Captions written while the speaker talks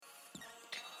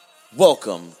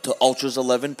Welcome to Ultras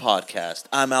 11 Podcast.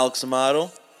 I'm Alex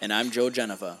Amato. And I'm Joe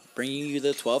Geneva, bringing you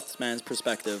the 12th man's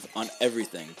perspective on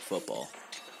everything football.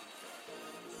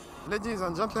 Ladies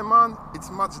and gentlemen, it's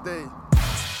match day.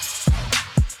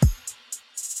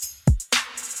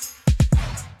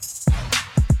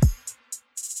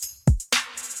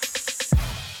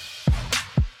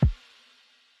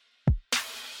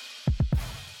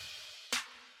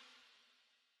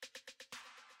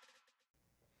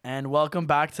 And welcome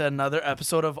back to another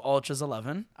episode of Ultras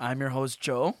 11. I'm your host,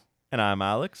 Joe. And I'm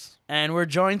Alex. And we're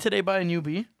joined today by a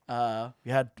newbie.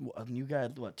 We had a new guy,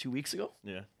 2 weeks ago?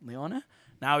 Yeah. Leona.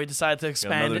 Now we decided to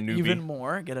expand it newbie. even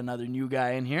more, get another new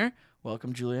guy in here.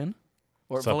 Welcome, Julian.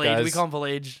 Or What's up, Valeij. guys? We call him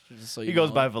Valeij. Just so He you goes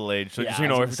know. by Valeij. So Yeah, just so you I was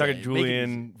know, gonna if we're talking say, make it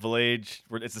Julian, Valeij,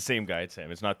 it's the same guy. It's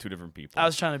him. It's not two different people. I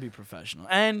was trying to be professional.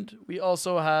 And we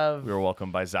also have, We were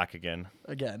welcomed by Zack again.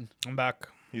 again, I'm back.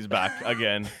 He's back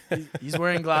again. he's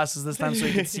wearing glasses this time so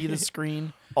he can see the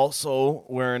screen. Also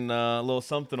wearing a little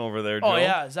something over there, Joe. Oh,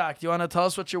 yeah. Zach, do you want to tell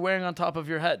us what you're wearing on top of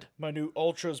your head? My new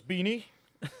Ultras beanie.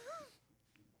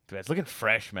 Dude, it's looking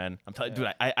fresh, man. I'm telling you,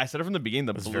 dude. I said it from the beginning.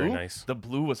 The blue, very nice. The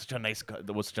blue was such a nice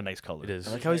color. It is.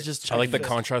 I like how he's just I like the checking.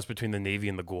 contrast between the navy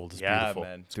and the gold. It's Yeah, beautiful.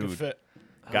 man. Good Dude, fit.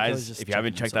 I like how he's guys, just if you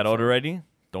haven't checking checked that himself out already,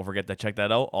 don't forget to check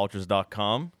that out.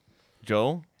 Ultras.com.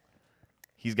 Joe,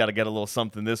 he's got to get a little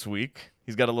something this week.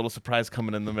 He's got a little surprise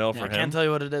coming in the mail Yeah, for I him. can't tell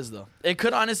you what it is, though. It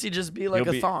could honestly just be like He'll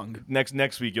a be- thong.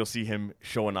 Next week, you'll see him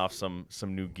showing off some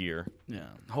new gear. Yeah,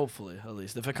 hopefully, at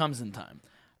least, if it comes in time.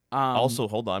 Also,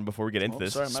 hold on before we get into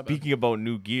this. sorry, my bad. Speaking about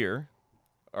new gear,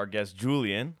 our guest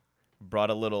Julian brought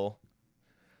a little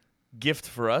gift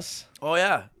for us Oh,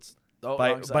 yeah.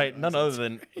 by none other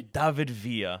than David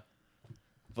Villa.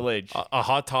 Valeij. A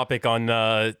hot topic on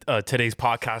today's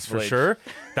podcast for Valeij. sure.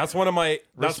 That's one of my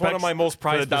most for the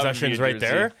prized David possessions Villa right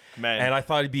jersey. there. Man. And I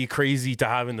thought it'd be crazy to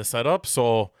have in the setup.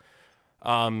 So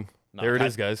there it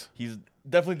is, guys. He's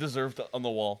definitely deserved on the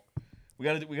wall. We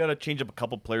gotta change up a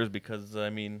couple players because I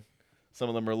mean, some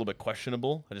of them are a little bit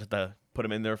questionable. I just have to put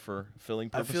them in there for filling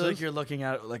I purposes. feel like you're looking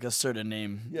at like a certain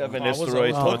name. Yeah, Van I was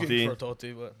Nistelrooy, looking Totti. for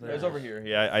Totti, but He's over here.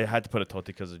 Yeah, I had to put a Totti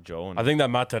because of Joe. And I think that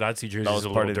Materazzi jersey that is was a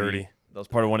part little of dirty. that was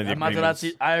part of one of the And agreements.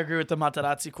 Materazzi, I agree with the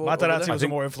Materazzi quote. over Materazzi there. was a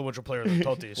more influential player than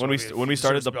Totti. So when we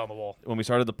started to be on the wall. when we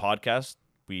started the podcast,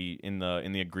 we in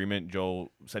the agreement,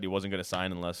 Joe said he wasn't going to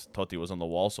sign unless Totti was on the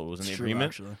wall, so it was in the It's true, agreement.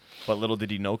 actually. But little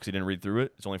did he know because he didn't read through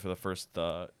it. It's only for the first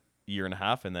year and a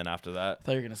half, and then after that, I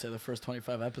thought you were going to say the first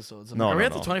 25 episodes. No, Are we no,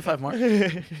 at the no. 25 mark?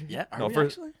 Yeah, are we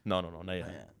first, actually? no, not yet. Not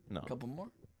yet. No, A couple more?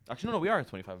 actually, no, we are at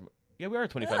 25. Yeah, we are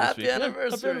at 25 this Happy week. Yeah, anniversary.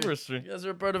 happy anniversary. You guys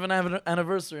are part of an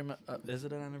anniversary. Is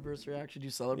it an anniversary, actually? Do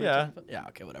you celebrate? Yeah. 25? Yeah,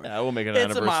 okay, whatever. Yeah, we'll make it an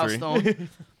It's a anniversary.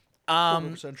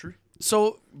 milestone. Century.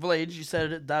 So, Valeij, you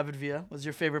said David Villa was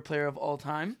your favorite player of all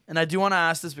time, and I do want to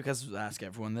ask this because I ask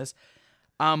everyone this.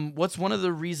 What's one of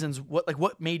the reasons?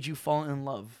 What made you fall in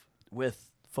love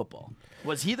with football?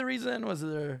 Was he the reason? Was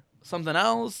there something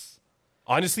else?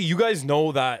 Honestly, you guys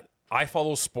know that I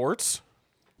follow sports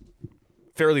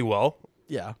fairly well.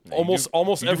 Yeah, Almost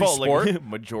You every follow, sport. like,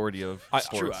 majority of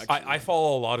sports. I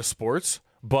follow a lot of sports,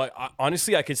 but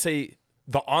honestly, I could say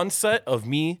the onset of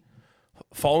me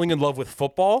falling in love with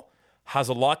football has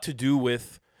a lot to do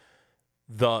with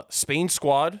the Spain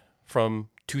squad from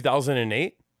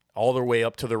 2008 all the way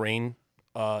up to the reign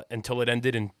until it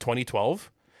ended in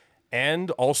 2012. And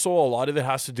also a lot of it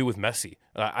has to do with Messi.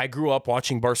 I grew up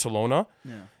watching Barcelona,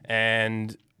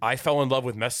 and I fell in love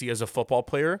with Messi as a football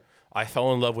player. I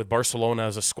fell in love with Barcelona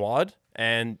as a squad,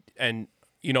 and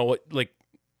you know what, like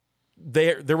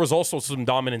there was also some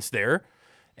dominance there,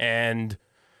 and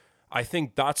I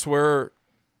think that's where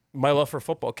my love for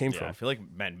football came Yeah, from. I feel like,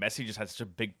 man, Messi just had such a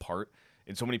big part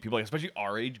in so many people, like, especially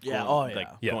our age. Yeah, Going, oh, like,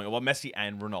 yeah. Going, well, Messi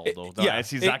and Ronaldo. yeah, I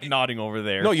see Zack nodding over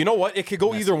there. No, you know what? It could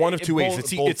go either one of two ways.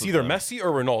 both It's of either them. Messi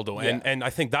or Ronaldo, Yeah. and I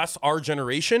think that's our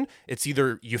generation. It's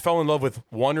either you fell in love with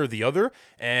one or the other,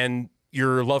 and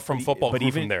your love from football but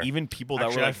grew from there. even people that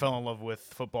Actually, were I like, fell in love with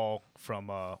football from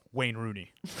Wayne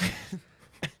Rooney.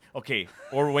 okay,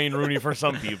 or Wayne Rooney for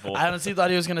some people. I honestly thought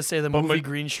he was gonna say the movie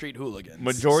Green Street Hooligans.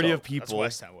 Majority So- of people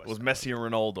West Ham, West was Ham. Messi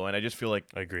and Ronaldo, and I just feel like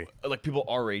I agree. like people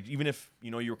our age, even if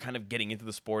you were kind of getting into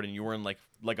the sport and you weren't like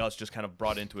us, just kind of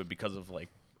brought into it because of like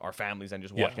our families and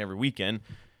just Yeah. watching every weekend.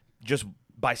 Just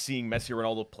by seeing Messi or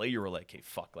Ronaldo play, you were like, "Hey,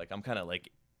 fuck!" Like I'm kind of like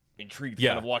intrigued to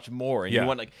Yeah. kind of watch more. And Yeah. you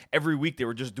want like every week they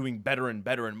were just doing better and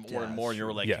better and more and more. And you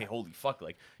were like, Yeah. "Hey, holy fuck!"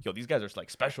 Like, yo, these guys are like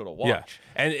special to watch. Yeah.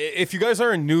 And if you guys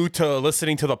are new to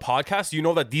listening to the podcast, you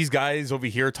know that these guys over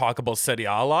here talk about Serie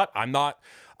A a lot.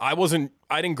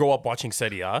 I didn't grow up watching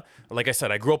Serie A. Like I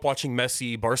said, I grew up watching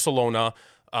Messi, Barcelona,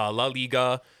 La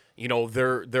Liga. You know,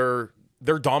 they're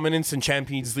their dominance in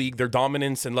Champions League, their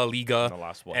dominance in La Liga. The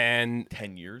last, what, and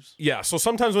 10 years? Yeah, so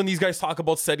sometimes when these guys talk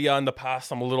about Serie A in the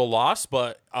past, I'm a little lost,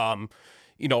 but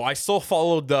I still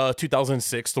followed the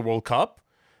 2006, the World Cup.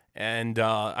 And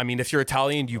I mean, if you're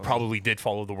Italian, you probably did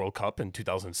follow the World Cup in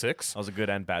 2006. That was a good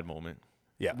and bad moment.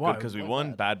 Yeah. Why? Good because we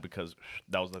won, bad because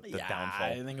that was the downfall.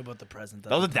 I think about the present.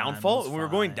 That was a at the time, downfall. it was We were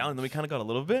going fine. down, and then we kind of got a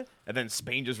little bit, and then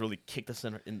Spain just really kicked us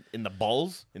in the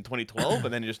balls in 2012,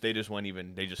 and then they just went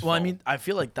even. They just Well, I fell. mean, I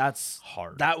feel like that's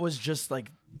Hard. That was just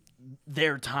like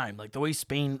their time, like the way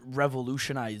Spain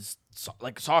revolutionized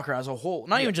soccer as a whole.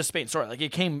 Not even just Spain. Sorry, like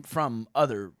it came from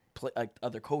other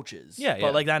coaches. Yeah, but yeah.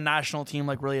 like that national team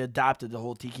like really adapted the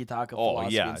whole tiki taka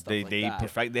philosophy. yeah, and stuff they like they that.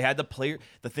 perfect. They had the player.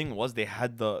 The thing was, they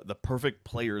had the perfect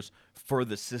players for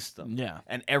the system. Yeah.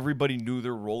 and everybody knew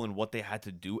their role and what they had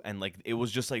to do, and like it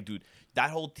was just like, dude, that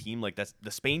whole team, like that's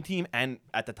the Spain team, and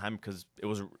at the time because it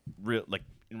was real, like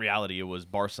in reality, it was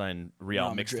Barca and Real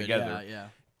Real mixed Madrid, together. yeah.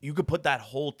 You could put that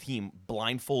whole team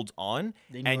blindfolds on,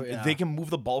 They know- and yeah. they can move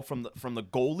the ball from the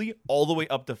goalie all the way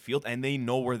up the field, and they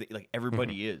know where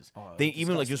everybody is. They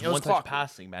even like just disgusting. It was one touch clockwork.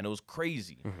 passing, man. It was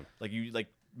crazy.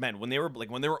 Man, when they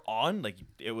were on, like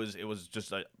it was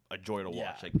just a joy to watch.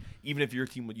 Yeah. Like even if your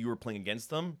team, when you were playing against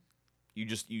them,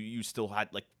 you still had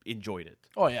like enjoyed it.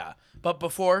 Oh yeah, but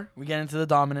before we get into the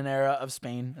dominant era of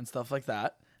Spain and stuff like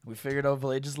that, we figured out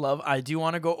Valeij's love. I do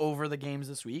want to go over the games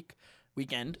this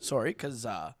weekend. Sorry, because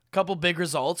couple big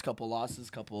results, couple losses,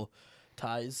 couple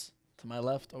ties to my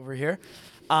left over here.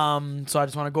 So I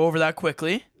just want to go over that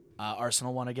quickly.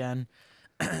 Arsenal won again.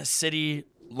 City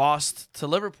lost to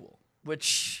Liverpool,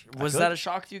 which was feel that like- a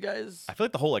shock to you guys? I feel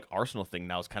like the whole like Arsenal thing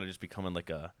now is kind of just becoming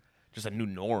like just a new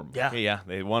norm. Yeah. Okay, yeah,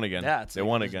 they won again. Yeah, it's they like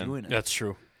won who's again. doing it. That's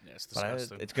true. Yeah, it's But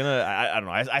disgusting. it's gonna. I don't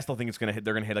know. I still think it's gonna hit.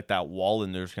 They're gonna hit like that wall,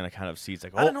 and they're just gonna kind of see. It's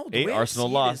like, I don't know, the hey, way I Arsenal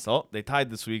see it lost. is- Oh, they tied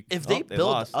this week. If Oh, they build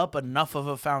lost. up enough of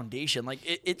a foundation, like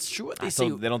it's true what they say.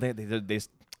 So they don't think they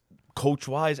coach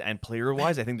wise and player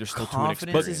wise. I think they're still too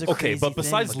Confidence is inexperienced. a Okay, crazy but thing,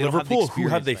 besides but they don't have the Liverpool, who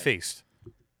have they experience,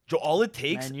 faced? All it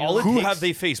takes, Man, you- all it Who takes, have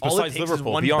they faced all it besides takes is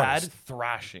Liverpool? one Be bad honest.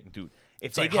 thrashing, dude.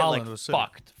 If like they get Haaland like with City.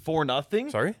 fucked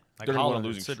 4-0, Sorry? Like they're gonna win a Haaland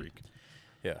losing with City. streak.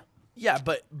 Yeah. Yeah,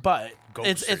 but Go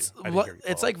it's City. it's I didn't what hear you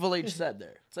it's call like Valeij said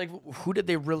there. It's like who did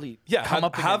they really Yeah, come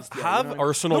up have against? Yeah, you know what I mean?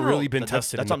 Arsenal really been That's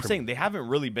tested? what in I'm the saying. They haven't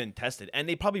really been tested, and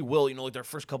they probably will. You know, like their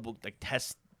first couple like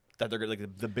tests that they're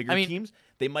like the bigger I mean- teams,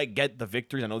 they might get the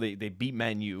victories. I know they beat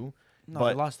Man U. No, but,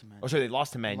 they lost to Man U. Oh, sorry, they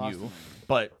lost to Man Lost U. to Man U.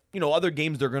 But other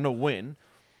games they're gonna win.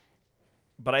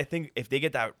 But I think if they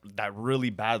get that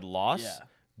really bad loss, Yeah.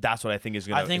 that's what I think is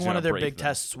gonna. I think is one gonna of their break big them.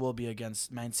 tests will be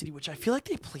against Man City, which I feel like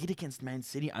they played against Man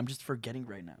City. I'm just forgetting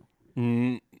right now.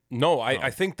 No, I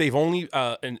think they've only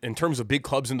in terms of big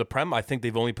clubs in the Prem, I think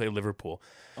they've only played Liverpool.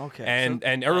 Okay, And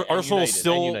so- Arsenal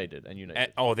still United.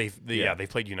 they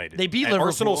played United. They beat And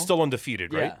Arsenal's Liverpool. still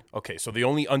undefeated, right? Yeah. Okay, so the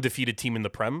only undefeated team in the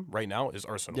Prem right now is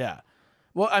Arsenal. yeah.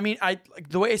 Well, I mean,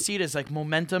 the way I see it is like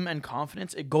momentum and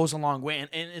confidence. It goes a long way, and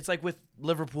it's like with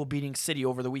Liverpool beating City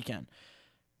over the weekend.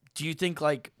 Do you think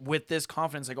like with this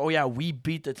confidence, like, oh yeah, we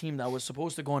beat the team that was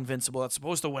supposed to go invincible, that's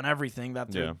supposed to win everything,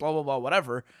 that they're Yeah. blah blah blah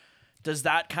whatever? Does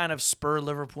that kind of spur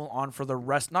Liverpool on for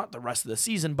not the rest of the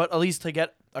season, but at least to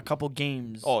get a couple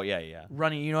games Oh yeah.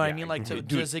 running? You know what I mean? Like, Dude,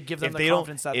 does it give them if the they don't-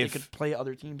 confidence that they if- could play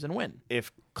other teams and win?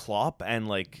 If Klopp and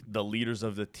like the leaders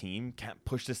of the team can't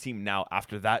push this team now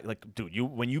after that, like, dude,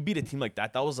 when you beat a team like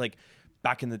that was like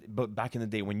back in the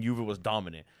day when Juve was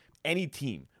dominant. Any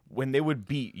team when they would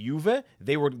beat Juve,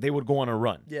 they would go on a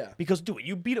run. Yeah. Because dude,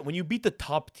 when you beat the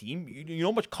top team, you know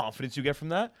how much confidence you get from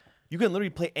that. You can literally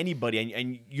play anybody,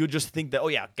 and you just think that, oh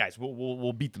yeah, guys,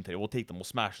 we'll beat them today, we'll take them, we'll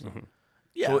smash them.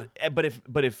 Yeah. So,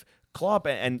 but if Klopp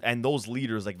and those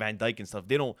leaders like Van Dijk and stuff,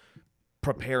 they don't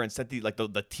prepare and set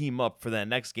the team up for that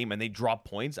next game, and they drop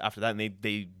points after that, and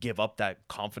they give up that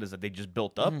confidence that they just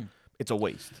built up, it's a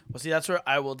waste. Well, see, that's where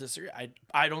I will disagree.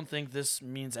 I don't think this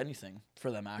means anything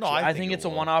for them, actually. I I think think it it's a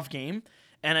will. one-off game,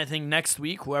 and I think next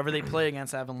week, whoever they play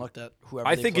against, I haven't looked at whoever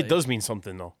I they think play. it does mean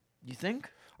something though. You think?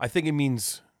 I think it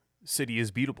means City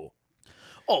is beatable.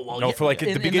 Oh, well, No, yeah, for like at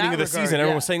in the beginning that of the regard, season, everyone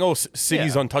yeah. was saying, "Oh,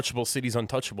 City's Yeah. untouchable. City's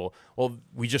untouchable." Well,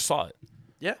 we just saw it.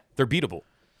 Yeah. They're beatable.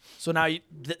 So now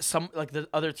the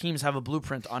other teams have a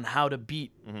blueprint on how to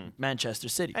beat Manchester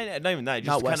City. And not even that, it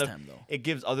Not just West kind Ham, of though. it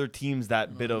gives other teams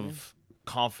that bit of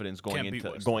confidence Can't beat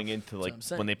West into like I'm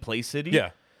saying. when they play City. Yeah,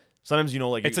 Sometimes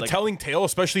like it's a like, telling tale,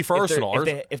 especially for if they're-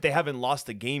 Arsenal. if they haven't lost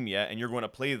a game yet, and you're going to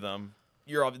play them,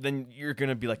 you're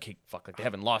gonna be like, hey, fuck, like they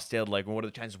haven't lost yet. Like, what are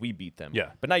the chances we beat them?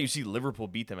 Yeah. But now you see Liverpool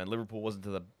beat them, and Liverpool wasn't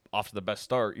off to the best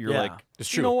start. You're Yeah. like,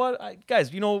 It's you true. know what,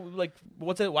 guys? You know, like,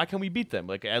 what's it? Why can't we beat them?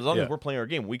 Like, as long Yeah. as we're playing our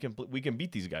game, we can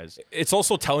beat these guys. It's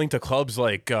also telling to clubs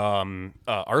like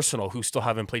Arsenal who still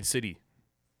haven't played City.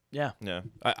 Yeah. Yeah.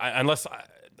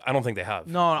 I don't think they have.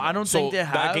 No, I don't So think they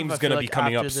have. that game's I going feel to be like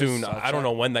coming after up this, soon. I don't check.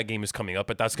 know when that game is coming up,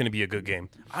 but that's going to be a good game.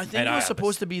 I think And it was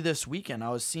supposed to be this weekend. I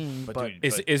was seeing, but dude,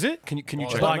 Is it? Can you Well,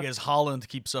 check as on long that? as Holland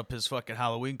keeps up his fucking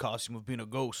Halloween costume of being a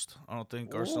ghost, I don't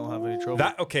think Arsenal have any trouble.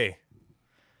 That okay?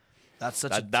 that's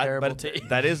such a terrible take.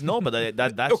 That is no, but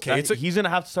that's Okay, it's he's gonna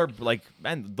have to start like,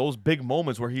 man, those big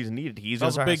moments where he's needed. He's that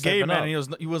was a gonna big start game, stepping man.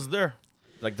 up. He was there.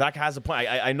 Like Zack has a point.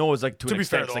 I know it's like to To an be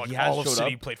fair, extent. though, Like like, he has all of showed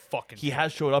City up. played fucking. He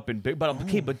has showed up in big, but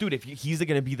okay, but dude, if he's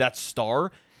gonna be that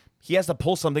star, he has to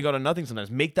pull something out of nothing sometimes.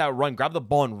 Make that run, grab the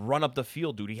ball, and run up the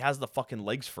field, dude. He has the fucking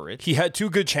legs for it. He had 2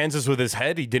 good chances with his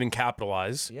head. He didn't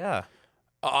capitalize. Yeah.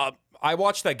 I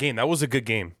watched that game. That was a good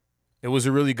game. It was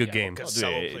a really good game.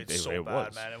 Cancelo Dude, played it so bad,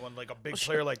 was. man. And when like a big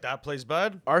player like that plays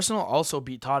bad, Arsenal also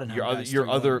beat Tottenham. Your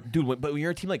other dude, but when you're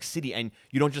a team like City and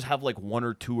you don't just have like 1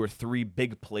 or 2 or 3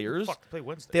 big players, fuck, play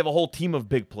Wednesday. they have a whole team of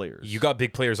big players. You got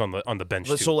big players on the bench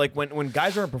too. So like when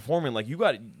guys aren't performing, like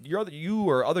you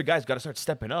or other guys got to start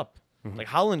stepping up. Like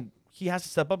Haaland, he has to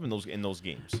step up in those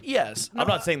games. Yes, I'm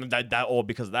not saying that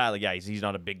because of that, like, yeah, he's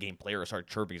not a big game player or start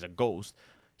chirping, he's a ghost.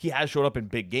 He has showed up in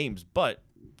big games, but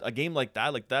a game like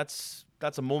that, like that's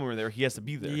a moment where he has to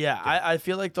be there. Yeah, I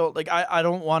feel like though, like I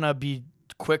don't want to be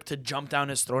quick to jump down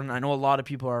his throat, and I know a lot of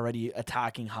people are already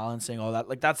attacking Haaland, saying all that.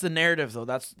 Like that's the narrative though.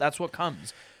 That's what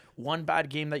comes. One bad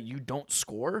game that you don't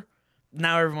score,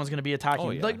 now everyone's gonna be attacking. Oh,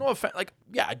 you. yeah. Like no offense, like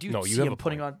yeah, I do No, you see have him a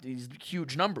putting point. on these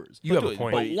huge numbers. You have a dude,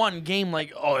 point. But one game,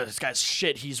 like, oh, this guy's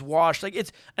shit. He's washed. Like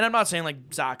it's, and I'm not saying like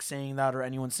Zack saying that or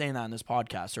anyone saying that in this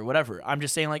podcast or whatever. I'm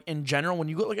just saying like in general, when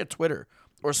you go like at Twitter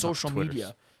or social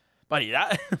media, buddy,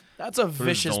 that's a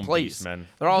vicious own place. beast, man.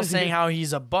 They're all saying how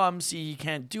he's a bum. See, he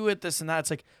can't do it. This and that. It's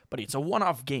like, buddy, it's a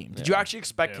one-off game. Did you actually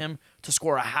expect him to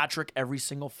score a hat trick every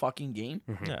single fucking game?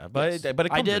 Yeah, but it I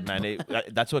comes did. with, man.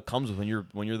 That's what comes with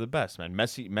when you're the best, man.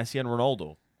 Messi and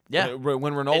Ronaldo. Yeah.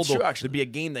 When It's Ronaldo true, actually. there'd be a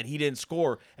game that he didn't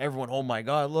score, everyone, oh my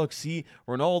god, look, see,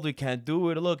 Ronaldo he can't do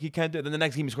it. Look, he can't do it. Then the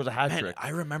next game he scores a hat trick. I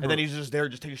remember- And then he's just there,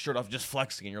 just taking his shirt off, just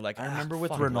flexing, and you're like, I remember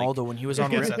with fuck, Ronaldo like, when he was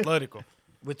on against Atletico.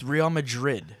 with Real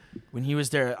Madrid when he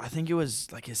was there. I think it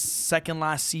was like his second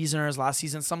last season or his last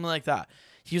season, something like that.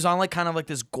 He was on like kind of like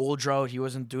this goal drought. He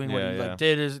wasn't doing what he Yeah. like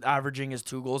did, is averaging his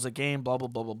 2 goals a game, blah blah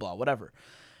blah blah blah, whatever.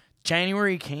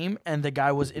 January came and the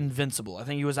guy was invincible. I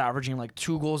think he was averaging like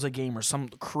 2 goals a game or some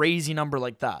crazy number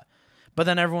like that. But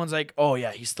then everyone's like, "Oh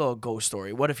yeah, he's still a ghost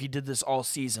story. What if he did this all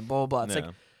season?" Blah blah blah. It's Yeah.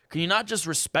 like, can you not just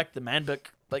respect the man? But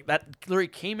like that, literally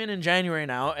came in January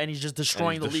now, and he's just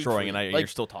destroying and the he's league. for destroying, you. and Like, you're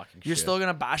still talking. you're shit. still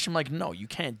gonna bash him. Like, no, you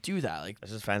can't do that. Like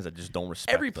It's just fans that just don't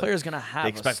respect. every that. player's gonna have. They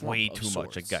a expect slump way of too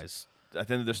much. Like sorts. guys, I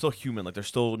think they're still human. Like they're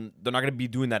not gonna be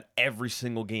doing that every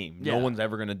single game. Yeah. No one's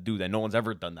ever gonna do that. No one's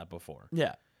ever done that before.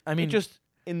 Yeah, I I mean, mean, just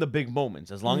in the big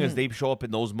moments. As long as they show up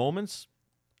in those moments,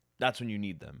 that's when you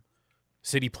need them.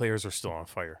 City players are still on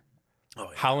fire. Oh,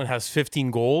 yeah. Haaland has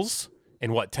 15 goals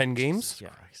in what, 10 games? Yeah,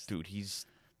 dude, he's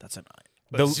that's an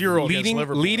But zero against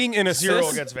Liverpool. leading in assists. 0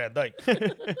 against Van Dijk.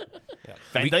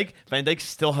 Van Dijk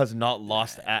still has not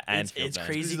lost at Anfield. it's man.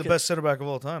 crazy. He's the best center back of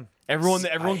all time. Everyone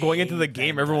I going into the hate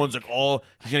game, Van everyone's Dijk. like, "Oh,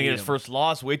 he's gonna get his him. first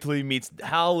loss. Wait till he meets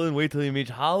Haaland. Wait till he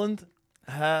meets Haaland."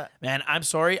 Man, I'm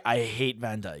sorry. I hate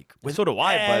Van Dijk. With So do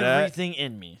I, but everything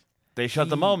in me. they shut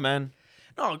them out, man.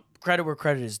 No, credit where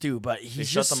credit is due, but he's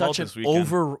shut just them out such an this weekend.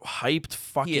 overhyped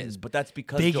fucking But that's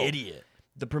because big Joe, idiot.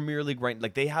 The Premier League, right?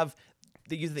 Like they have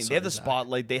they have the Zach.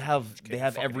 spotlight. They have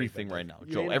fucking everything hate right now.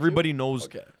 You Joe, hate him everybody knows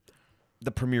Okay.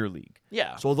 the Premier League.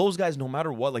 Yeah. So those guys, no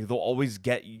matter what, like they'll always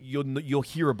get you'll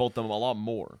hear about them a lot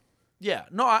more. Yeah.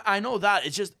 No, I know that.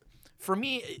 It's just for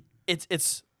me. It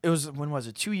was when was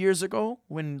it 2 years ago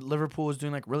when Liverpool was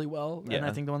doing like really well, and Yeah.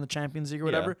 I think they won the Champions League or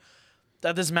whatever.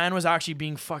 That this man was actually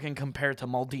being fucking compared to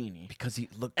Maldini Because he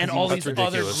look and all these That's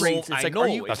other ridiculous. greats. It's I like, know are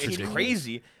you it's kidding me?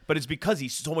 crazy, but it's because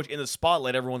he's so much in the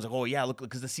spotlight. Everyone's like, "Oh yeah, look,"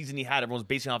 because the season he had, everyone's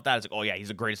basing off that. It's like, "Oh yeah, he's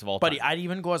the greatest of all Buddy, time." I'd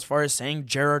even go as far as saying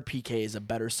Gerard Piqué is a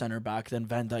better center back than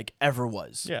Van Dijk ever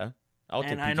was. Yeah, I'll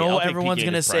take And I PK. know I'll take everyone's PK in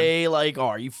gonna his prime. say like, "Oh,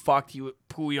 are you fucked? You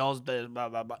Puyol's blah blah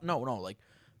blah." Blah. No, like,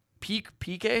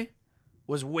 Piqué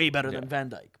was way better than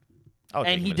Van Dijk, I'll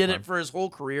take and him he in his did prime. it for his whole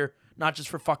career, not just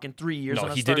for fucking 3 years. No,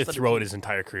 on a he did it star-studded throughout team. his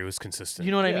entire career. It was consistent.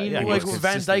 You know what I mean? yeah, he Like was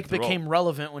Van consistent Dijk throughout. became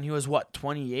relevant when he was what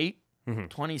 28,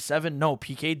 27. No,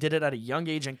 Piqué did it at a young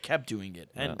age and kept doing it.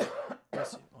 And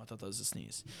bless you. Oh, I thought that was a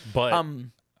sneeze. But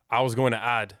Um, I was going to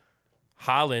add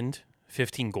Haaland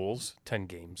 15 goals, 10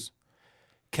 games.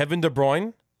 Kevin De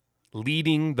Bruyne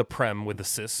leading the Prem with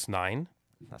assists, 9.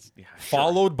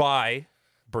 Followed by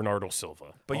Bernardo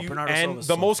Silva. Bernardo And Silva's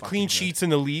the so most fucking clean good. sheets in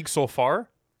the league so far,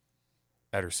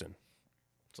 Ederson.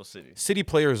 So City. City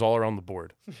players all around the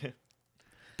board.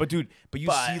 But you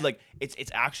see, like it's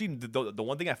actually the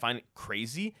one thing I find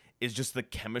crazy is just the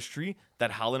chemistry that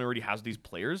Haaland already has with these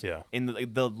players. Yeah. In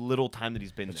the little time that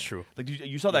he's been. That's there. true. Like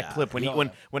you saw that clip when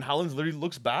when Haaland literally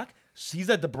looks back, sees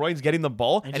that De Bruyne's getting the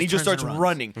ball, and he just turns starts and runs.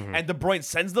 running. Mm-hmm. And De Bruyne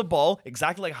sends the ball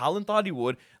exactly like Haaland thought he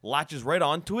would, latches right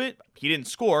onto it. He didn't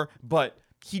score, but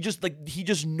he just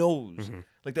knows. Mm-hmm.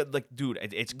 Like that, like dude,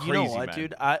 it's crazy, You know what, man.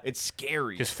 dude? It's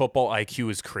scary. His football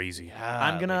IQ is crazy.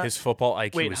 I'm gonna His football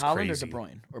IQ wait. is Haaland crazy. or De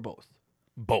Bruyne or both?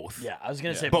 Both. Yeah, I was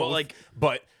gonna say Both. both. like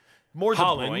But more De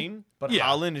Haaland, Bruyne, but yeah.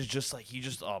 Haaland is just like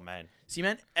oh man. See,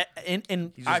 man, and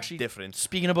just actually different.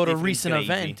 Speaking about a Different recent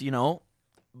gravy. event,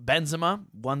 Benzema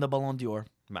won the Ballon d'Or.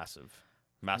 Massive.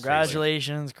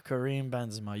 Congratulations, Kareem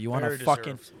Benzema. You want Very a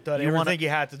fucking deserved. Done you want everything you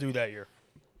had to do that year.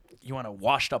 you want a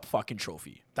washed up fucking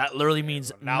trophy. That literally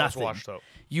means Now nothing. it's washed up.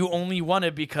 You only won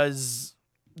it because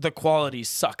the quality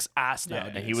sucks ass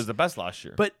nowadays. And he was the best last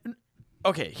year. But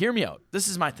okay, hear me out. This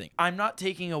is my thing. I'm not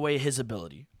taking away his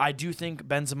ability. I do think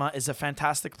Benzema is a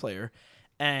fantastic player,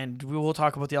 and we will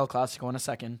talk about the El Clasico in a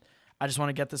second. I just want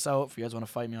to get this out. If you guys want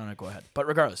to fight me on it, go ahead. But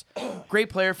regardless, great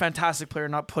player, fantastic player,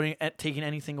 not taking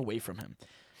anything away from him.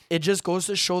 It just goes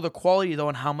to show the quality, though,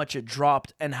 and how much it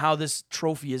dropped and how this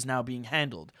trophy is now being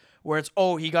handled. Where it's,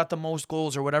 he got the most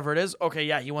goals or whatever it is. Okay,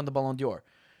 yeah, he won the Ballon d'Or.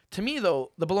 To me,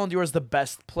 though, the Ballon d'Or is the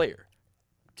best player.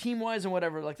 Team-wise and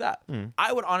whatever like that.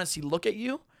 I would honestly look at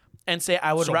you and say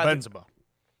I would So rather... Benzema.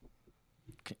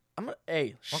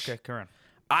 Okay, Karen.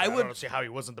 I don't would see how he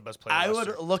wasn't the best player. I last would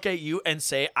year. look at you and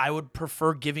say I would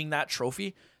prefer giving that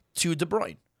trophy to De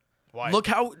Bruyne. Why? Look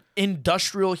how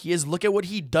industrial he is. Look at what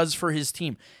he does for his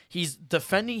team. He's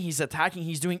defending, he's attacking,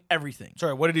 he's doing everything.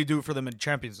 Sorry, what did he do for them in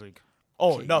Champions League?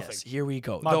 Oh, Okay, nothing. yes, here we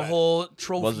go. My the bad. whole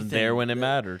trophy Wasn't thing. there when it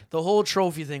mattered. The whole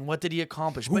trophy thing. What did he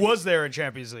accomplish? Who But was there in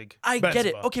Champions League? I get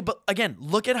it. Benzema. Okay, but again,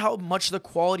 look at how much the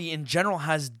quality in general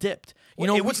has dipped. You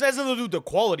know, it was nothing to do with the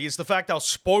quality. It's the fact how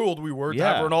spoiled we were to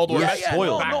Yeah. have Ronaldo We're back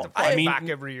spoiled. back No, to I front mean, back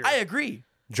every year. I agree.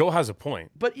 Joe has a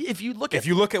point. But if you look If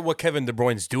you look at what Kevin De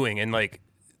Bruyne's doing, and like,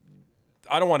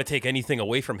 I don't want to take anything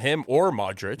away from him or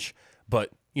Modric,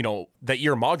 but that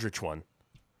year Modric won.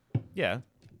 Yeah.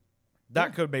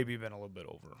 that could maybe been a little bit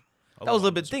over. That was a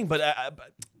little bit thing, but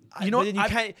You know, but then you I-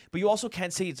 can't. But you also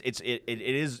can't say it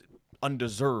is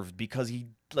undeserved because he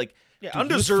like Yeah, dude, he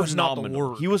was undeserved's not the phenomenal.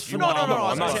 word. He was no, no, phenomenal. no,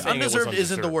 I'm not saying it was undeserved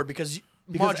isn't the undeserved. word because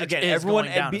Because Modric again, is everyone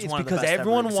going down. it's It's one of the because best ever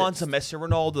everyone to wants a exist. Messi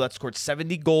Ronaldo that scored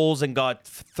 70 goals and got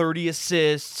 30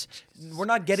 assists. We're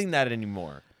not getting that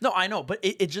anymore. No, I know, but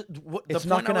it just It's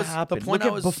not going to happen. The point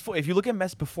Look I at was before, if you look at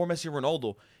Messi before Messi and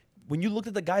Ronaldo, when you looked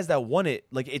at the guys that won it,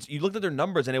 like you looked at their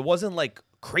numbers and it wasn't like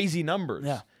crazy numbers.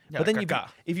 Yeah. But then Kaká.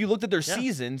 if you looked at their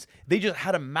seasons, they just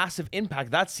had a massive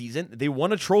impact that season. They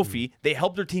won a trophy. They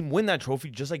helped their team win that trophy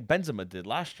just like Benzema did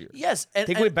last year. yes, and,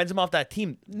 Take away Benzema off that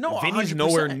team. No, Vinny's 100%.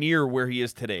 nowhere near where he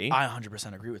is today. I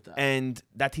 100% agree with that. And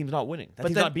that team's not winning. That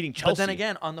team's then, not beating Chelsea. But then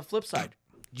again, on the flip side,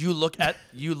 you look at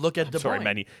De Bruyne. Sorry,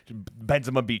 Manny.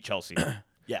 Benzema beat Chelsea.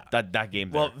 Yeah. That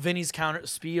game there. Well, Vinny's counter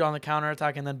speed on the counter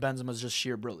attack, and then Benzema's just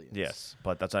sheer brilliance. yes,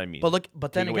 but that's what I mean.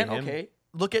 But then Take away again, him.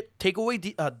 okay, take away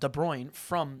De Bruyne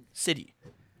from City.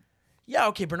 Yeah,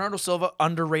 okay, Bernardo Silva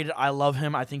underrated. I love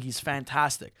him. I think he's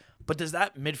fantastic. But does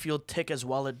that midfield tick as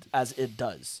well as it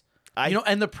does?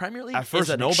 And the Premier League At first, is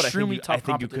an no, but extremely I tough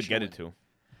think you could competition get to it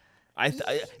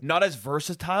win. too. Not as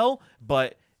versatile,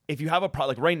 but if you have a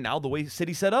like right now, the way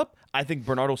City set up, I think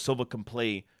Bernardo Silva can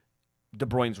play De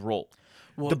Bruyne's role.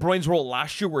 De Bruyne's role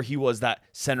last year, where he was that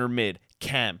center mid,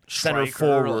 center Striker,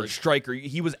 forward, really. striker.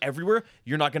 He was everywhere.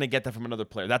 You're not going to get that from another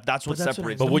player. That's what that's what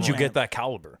separates. I- But would you Bruyne. get that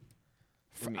caliber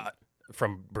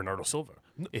from Bernardo Silva?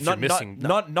 If not, you're missing,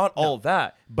 not all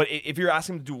that, but if you're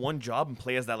asking him to do one job and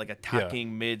play as that like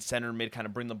attacking mid, center mid, kind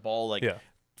of bring the ball, like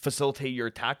facilitate your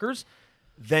attackers,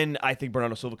 then I think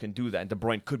Bernardo Silva can do that, and De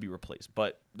Bruyne could be replaced.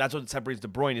 But that's what separates De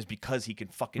Bruyne is because he can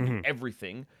fucking do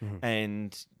everything,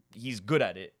 and he's good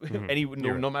at it,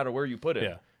 no matter where you put it.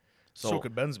 Yeah. So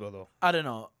could Benzema though. I don't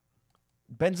know.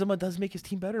 Benzema does make his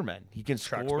team better, man. He can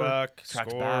Tracks score, back, tracks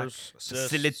scores, back, assists.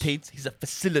 facilitates. He's a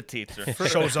facilitator.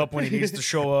 Shows up when he needs to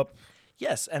show up.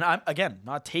 Yes, and I'm again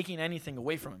not taking anything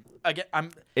away from him. Again,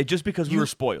 It's just because we were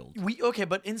spoiled.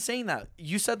 but in saying that,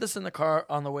 you said this in the car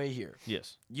on the way here.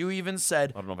 Yes. You even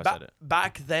said I don't know if I said it.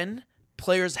 back then.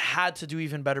 Players had to do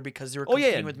even better because they were Oh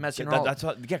competing yeah, with Messi and That- Ronaldo. that's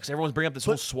what. Yeah, because everyone's bringing up this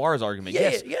whole Suarez argument. Yeah,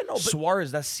 yes, yeah, no, but-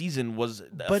 Suarez that season was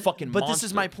a fucking. But monster. this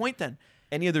is my point then.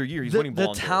 Any other year, he's the, winning the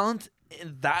Ballon d'Or. talent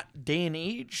in that day and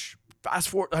age. Fast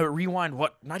forward, rewind.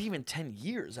 What? Not even 10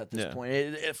 years at this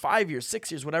point. 5 years,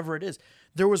 6 years, whatever it is.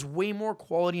 There was way more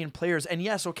quality in players. And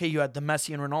yes, okay, you had the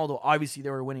Messi and Ronaldo. Obviously, they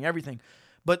were winning everything.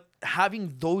 But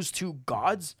having those two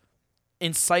gods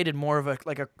incited more of a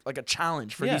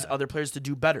challenge for these other players to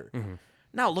do better.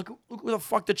 Now look what the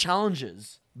fuck the challenge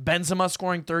is. Benzema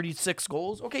scoring 36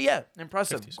 goals. Okay, yeah,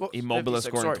 impressive. Immobile 56,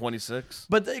 scoring sorry. 26.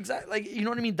 But you know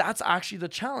what I mean? That's actually the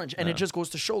challenge, and it just goes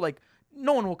to show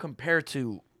no one will compare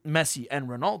to Messi and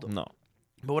Ronaldo. No,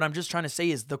 But what I'm just trying to say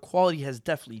is the quality has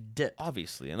definitely dipped.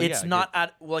 obviously, and It's not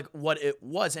at what it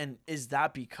was, and is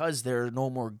that because there are no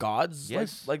more gods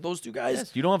Yes. like those two guys?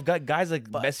 Yes, you don't have guys like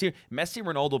Messi. Messi and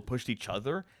Ronaldo pushed each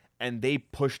other, and they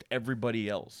pushed everybody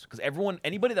else because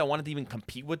anybody that wanted to even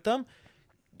compete with them,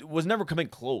 was never coming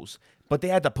close. But they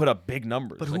had to put up big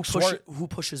numbers. But Like who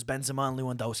pushes Benzema and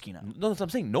Lewandowski now? No, that's what I'm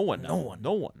saying. No one. No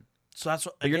one. So that's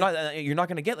what But you're not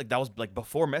gonna get that was like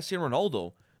before Messi and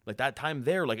Ronaldo. Like that time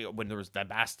there, like when there was that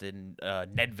Baston,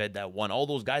 Nedved that won, all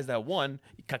those guys that won,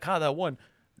 Kaká that won.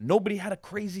 Nobody had a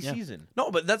crazy season. No,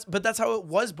 but that's how it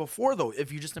was before though.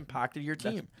 If you just impacted your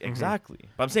team, Exactly.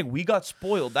 But I'm saying we got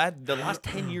spoiled. That the last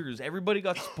 10 years, everybody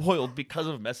got spoiled because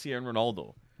of Messi and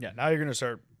Ronaldo. Yeah, now you're gonna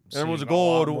start seeing Everyone's a like,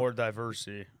 "Oh, lot do-" more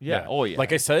diversity. Yeah. Oh yeah.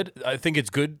 Like I said, I think it's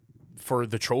good for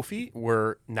the trophy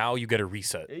where now you get a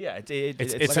reset. yeah, It's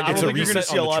Like, a I don't think you're reset gonna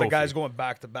see on a the lot of guys trophy. going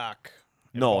back to back.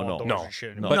 No. But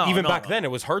No, even no, back no. then,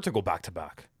 it was hard to go back to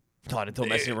back. not until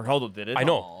Messi and Ronaldo did it. I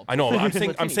know. I'm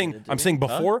Platini saying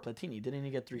before. Platini didn't he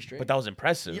get 3 straight? But that was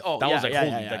impressive. Oh, that yeah, was like yeah,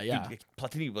 holy. yeah, like, yeah. dude,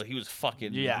 Platini, but he was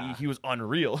fucking. Yeah. He was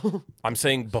unreal. I'm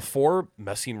saying before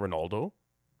Messi and Ronaldo,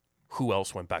 who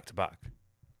else went back to back?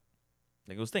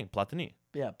 Like it was thing Platini.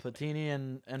 Yeah, Platini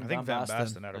and I think Van Van Basten.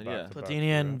 Basten had a Yeah. back to back. Platini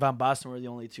and Van Basten were the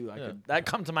only two that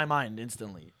come to my mind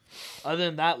instantly. Other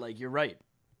than that, you're right.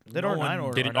 Did R9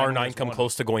 or Did R9 come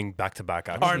close to going back to back?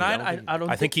 R9, I don't.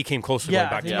 I think he came close to Yeah, going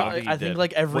back to yeah, back. he I think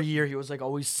did. every year he was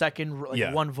always second,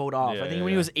 Yeah. 1 vote off. Yeah, I think yeah, when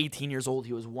he yeah. was 18 years old,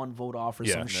 he was 1 vote off or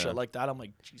Yeah. some shit like that. I'm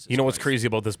like, Jesus. You know what's Christ. crazy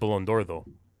about this Ballon d'Or though?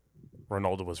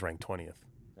 Ronaldo was ranked 20th.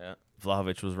 Yeah.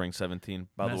 Vlahovic was ranked 17.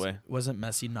 By the Messi- way. wasn't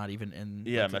Messi not even in?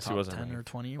 Yeah, the Messi top wasn't 10 or ranked.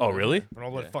 20. Oh, really?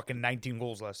 Ronaldo had fucking 19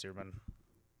 goals last year, man.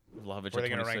 Vlahovic Where are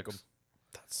they at gonna rank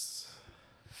 26.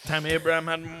 Tammy Abraham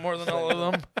had more than all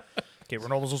of them. Okay,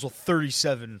 Ronaldo's also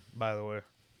 37, by the way.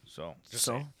 So, just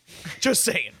So? saying. Just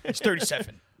saying. He's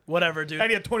 37. Whatever, dude. And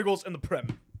he had 20 goals in the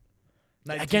Prem.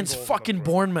 19 Against goals in the fucking Prem.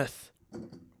 Bournemouth.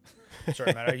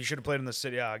 Sorry, man. He should have played in the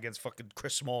city. Yeah, against fucking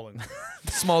Chris Smalling.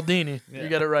 Smaldini. Yeah. You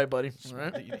got it right, buddy. All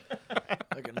right.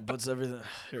 Fucking puts everything.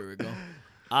 Here we go.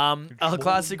 El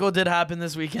Clasico did happen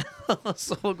this weekend,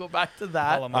 so we'll go back to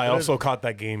that. I also caught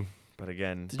that game. But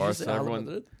again, Did you say Barca. Hala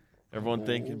Madrid? Everyone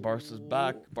thinking Barca's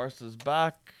back. Barca's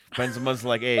back. Benzema's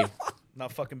like, hey,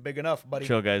 Not fucking big enough, buddy.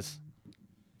 chill, guys.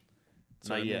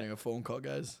 Sorry, Not I'm yet. getting a phone call,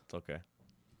 guys. It's okay.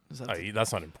 Is that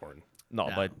That's not important. No,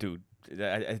 Yeah. but dude,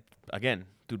 again,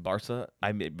 Barca.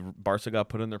 Barca got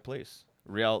put in their place.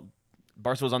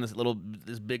 Barca was on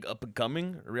this big up and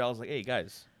coming. Real's like, hey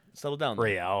guys, settle down. there.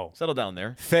 Real. Settle down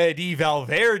there, Fede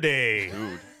Valverde.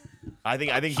 dude. I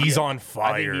think He's on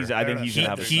fire. I think he's gonna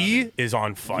have. He is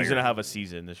on fire. He's gonna have a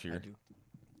season this year.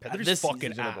 Pedri's This fucking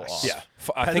season's gonna go ass. off. Yeah.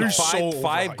 I think Pedro's so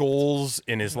five overhyped. goals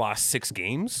in his last 6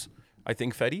 games. I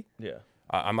think Fede. Yeah.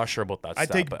 I'm not sure about that. I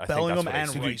stat, take but Bellingham I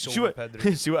and think that's what I see. Rice See over what,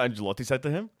 Pedri. see what Angelotti said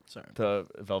to him? Sorry. To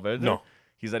Valverde? No.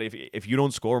 He said if you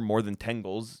don't score more than 10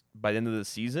 goals by the end of the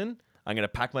season, I'm gonna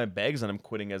pack my bags and I'm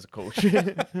quitting as a coach.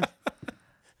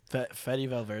 Fede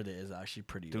Valverde is actually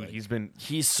pretty. Dude, like, he's been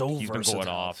so going versatile,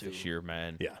 off too. this year,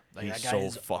 man. Yeah. Like, he's that guy so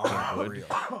is fucking good.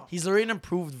 unreal. He's already an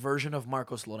improved version of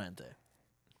Marcos Llorente.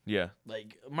 Yeah.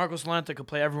 Like Marcos Llorente could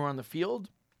play everywhere on the field.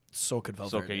 So could So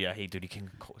Valverde. okay, yeah, hey dude, he can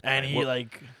And he Well,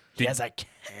 he has a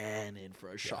cannon for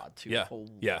a shot too. Yeah. Holy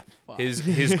Yeah. fuck.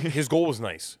 His goal was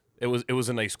nice. It was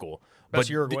a nice goal. Best But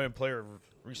Uruguayan player of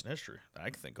recent history that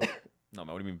I can think of. No,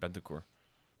 man, what do you mean Bentancur?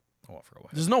 Oh, I forgot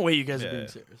what. There's no way you guys are Yeah. being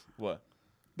serious. What?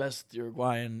 Best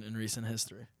Uruguayan in recent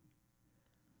history.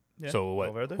 Yeah. So what?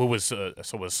 Valverde? Who was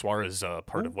was Suarez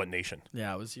part of what nation?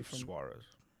 Yeah, was he from? Suarez.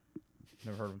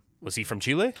 Never heard of him. Was he from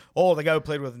Chile? Oh, the guy who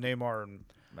played with Neymar and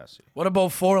Messi. What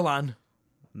about Forlan?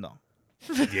 No.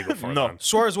 Diego Forlan.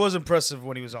 Suarez was impressive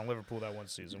when he was on Liverpool that one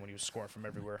season when he was scoring from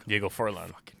everywhere. Diego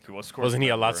Forlan. He was scoring Wasn't he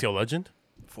a forever. Lazio legend?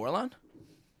 Forlan?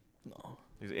 No.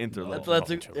 He's Inter. No.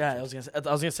 Atletico. Yeah, I was gonna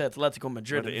say Atletico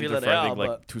Madrid The and Inter for, I Villarreal, think, like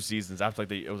but 2 seasons after,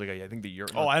 like it was like I think the year.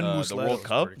 Oh, and the Muslera World was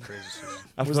Cup. pretty crazy season.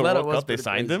 After Muslera the World was Cup, they pretty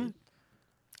signed crazy. him.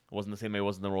 It wasn't the same way it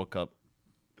was in the World Cup.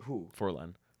 who?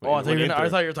 Forlan. Oh, I thought you Inter-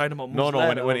 were talking about No, Muslera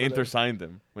when over Inter there. signed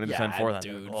him. When Inter signed Forlan.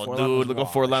 dude, Oh, Forlan dude, was look at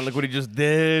Forlan. Look what he just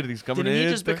did. He's coming Didn't in.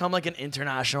 he just become like an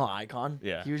international icon?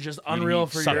 Yeah. He was just He unreal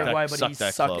for sucked Uruguay, that- but he sucked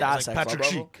that sucked club. ass Like at Patrick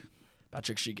club level. Schick.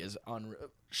 Patrick Schick is unreal.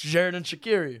 Sheridan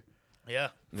Shaqiri. Yeah.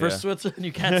 For Yeah. Switzerland,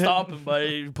 you can't stop him, but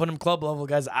you put him club level,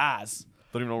 guy's ass.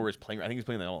 Don't even know where he's playing. I think he's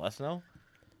playing the MLS now.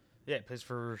 Yeah, he plays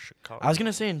for Chicago. I was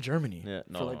gonna say in Germany. Yeah,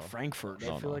 for like no. Frankfurt. I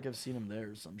No, feel no. like I've seen him there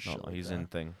or some shit. No, like he's that. in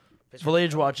thing.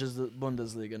 Valeij watches the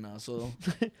Bundesliga now, so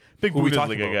big Who we booty.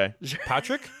 talking Bundesliga about? guy.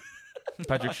 Patrick?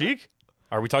 Patrick Schick?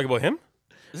 Are we talking about him?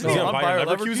 Is he on Bayer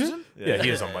Leverkusen? Leverkusen? Yeah, he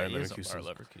is on Yeah, Bayer he is on Bayer Leverkusen.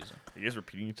 Leverkusen. You guys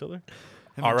repeating each other?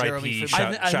 Him and Jeremy R.I.P. Fisher.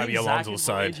 Xavi I think Zack Alonso's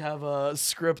and Valeij side. have a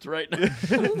script right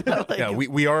now. Like, Yeah,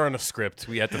 we are on a script.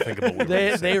 We had to think about what we were they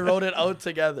gonna say. wrote it out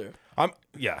together.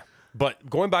 Yeah, but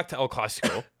going back to El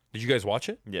Clasico, did you guys watch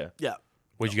it? Yeah. Yeah.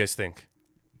 What did you guys think?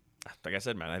 Like I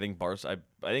said, man, I think Barca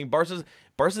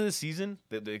this season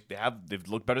they've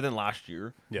looked better than last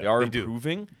year. Yeah, they are they do.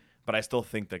 improving, but I still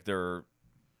think like they're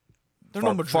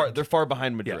no Madrid. they're far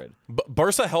behind Madrid.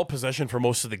 Barca held possession for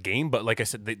most of the game, but like I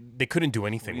said, they couldn't do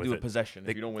anything We with do it. a possession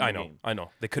They, if you don't win I the know, game. I know. They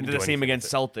They couldn't did do the same anything against with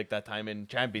it. Celtic that time in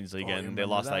Champions League, and they remember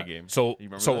lost that that? game. So, You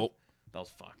remember so that? That was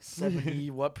fucked. 70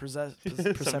 what percent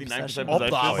 79% possession? possession. Up Oh,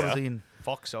 yeah. Aberdeen.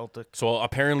 Fuck Celtic. So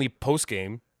apparently, post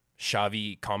game,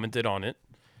 Xavi commented on it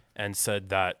and said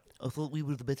that I thought we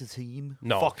were the better team.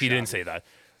 no, Fuck he didn't Xavi. say that.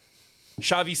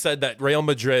 Xavi said that Real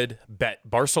Madrid bet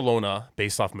Barcelona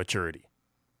based off maturity.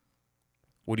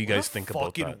 What do you guys think about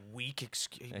Fucking that? weak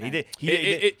excuse. He did.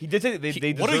 It- He did say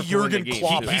they what a deserve to win the Jurgen game,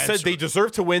 Klopp too. He said they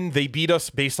deserve to win. They beat us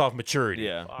based off maturity.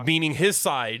 Yeah. Meaning his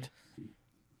side.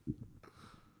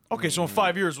 Okay, so in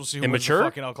 5 years we'll see who wins the Immature?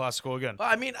 fucking El Clasico again.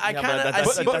 I mean, I Yeah, kind of but I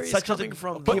that's- see but where that's he's such a- coming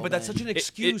from. Okay, though, but that's such an man.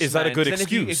 excuse. is that a man. good 'Cause then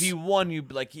excuse? If you won,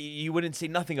 you wouldn't say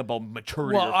nothing about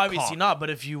maturity. Well, or obviously cock. not. But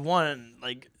if you won,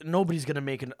 like nobody's gonna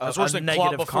make That's a worse than Klopp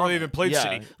negative before they even comment. played Yeah.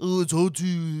 City. Oh, it's hard to.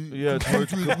 Yeah, it's hard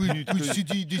to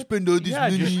City, they spend all this Yeah,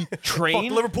 just Fuck,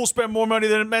 train. Liverpool spent more money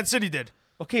than Man City did.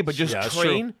 Okay, but just Yeah, that's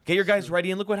train, true. get your guys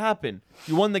ready, and look what happened.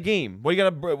 You won the game. Why you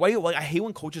gotta? I hate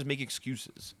when coaches make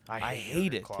excuses. I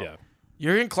hate it. Yeah.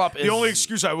 Jurgen Klopp is The only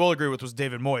excuse I will agree with was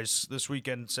David Moyes this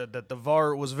weekend said that the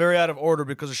VAR was very out of order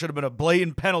because it should have been a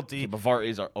blatant penalty. But VAR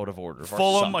is out of order. VAR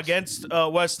Fulham sucks. against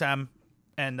West Ham,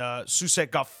 and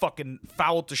Susek got fucking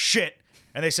fouled to shit,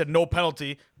 and they said no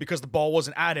penalty because the ball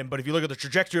wasn't at him. But if you look at the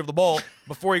trajectory of the ball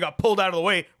before he got pulled out of the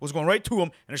way, it was going right to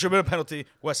him, and it should have been a penalty.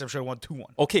 West Ham should have won 2-1.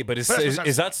 Okay, but is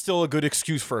that still a good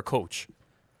excuse for a coach?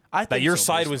 I That think your so,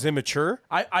 side personally. was immature?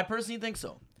 I personally think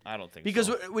so. I don't think Because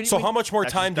so. when, So when- how much more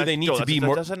time do they need to be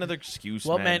more? That's another excuse.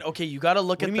 Well, man, okay, you got to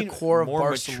look What at do you the mean core of more mature?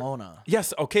 Barcelona.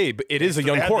 Yes, okay, but it is a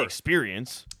young They have the core.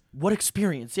 experience. What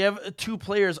experience? You have two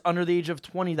players under the age of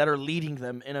 20 that are leading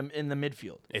them in the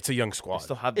midfield. It's a young squad.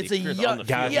 Still have the It's a experience young, on the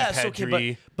field. Gavi, yes, okay,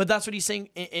 Pedri. but that's what he's saying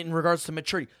in regards to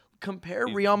maturity. Compare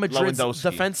Real Madrid's Lewandowski.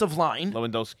 defensive line.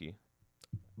 Lewandowski,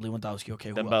 Lewandowski, okay,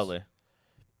 who else? Dembele.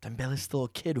 Dembele's still a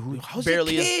kid who How's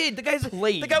barely a kid? has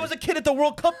played. The guy was a kid at the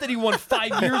World Cup that he won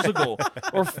 5 years ago,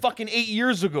 or fucking 8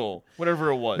 years ago, whatever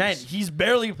it was. Man, he's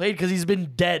barely played because he's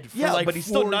been dead for yeah, like but he's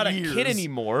still 4 not years. a kid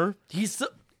anymore. He's still,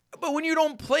 but when you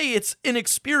don't play, it's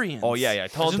inexperience. Oh yeah.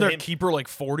 Tell Isn't him. their keeper like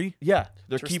 40? Yeah,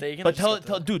 they're Ter keep. Stegen, But I tell just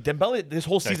got dude, Dembele this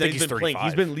whole season think he's he's been playing.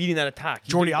 He's 35. been leading that attack.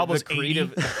 He's Jordi been Alba's the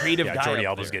creative Yeah, guy. Jordi up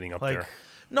Alba's there. getting up Like, there.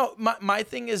 No, my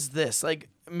thing is this: like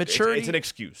maturity. It's an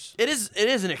excuse. It is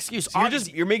an excuse.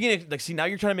 You're making it like see now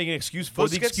you're trying to make an excuse for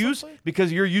the Busquets excuse still play?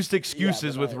 because you're used to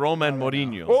excuses but with not- Roma and not right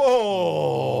Mourinho.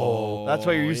 Oh, That's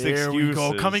why you're used to Here excuses. we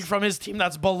go, coming from his team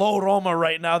that's below Roma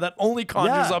right now, that only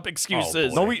conjures Yeah. up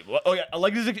excuses. No,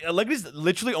 Allegri's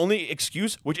literally only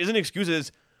excuse, which isn't excuse,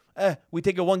 is we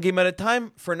take it one game at a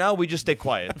time. For now, we just stay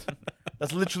quiet.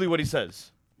 That's literally what he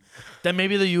says. Then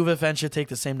maybe the Juve fan should take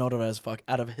the same note of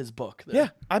out of his book. there. Yeah,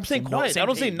 I'm saying Same note, quiet. same I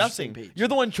don't say page, nothing. same page. You're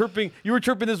the one chirping. You were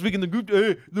chirping this week in the group.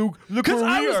 Hey, look Because where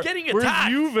I we was are. getting Where's attacked.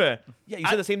 Juve? Yeah, you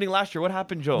said the same thing last year. What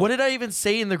happened, Joe? What did I even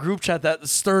say in the group chat that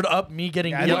stirred up me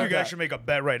getting I think yelled you guys at? should make a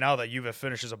bet right now that Juve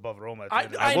finishes above Roma. I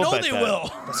will know bet they that. will.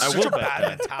 That's I such will a bet bad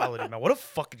that. mentality, man. What a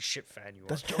fucking shit fan you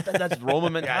are. That's Roma yeah,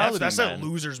 mentality, that's man. a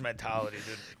loser's mentality,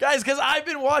 dude. Guys, because I've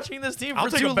been watching this team I'll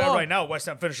for take too a bet long. right now. West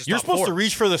Ham finishes You're top supposed 4. to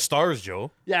reach for the stars,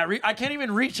 Joe. Yeah, I can't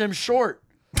even reach him short.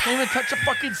 Can't even touch a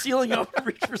fucking ceiling up and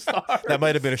reach for stars. That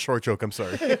might have been a short joke. I'm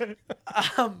sorry.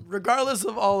 Regardless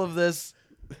of all of this,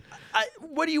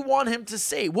 what do you want him to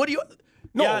say? What do you?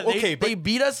 No, Yeah, okay, but they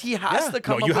beat us. He has to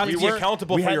come no, up you with have to a- be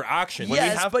accountable we for had- your actions. When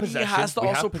Yes, we have but he possession, has to we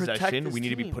have also protect possession. his We need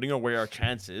to be team. putting away our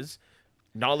chances.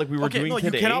 Not like we were doing No,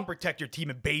 today. you cannot protect your team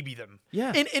and baby them.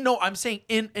 Yeah. No, I'm saying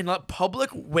in a public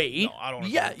way. No, I don't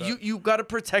agree Yeah, with that. you got to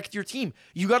protect your team.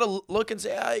 You got to look and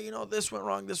say, this went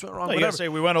wrong, No, you whatever. gotta say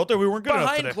we went out there, we weren't good enough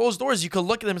Behind today. closed doors, you could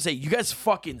look at them and say, "You guys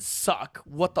fucking suck.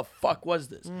 What the fuck was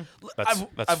this?" That's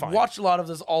I've fine. watched a lot of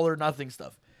this all or nothing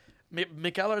stuff.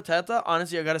 Mikel Arteta,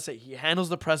 honestly, I gotta say, he handles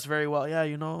the press very well. Yeah,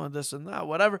 and this and that,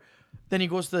 whatever. Then he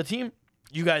goes to the team.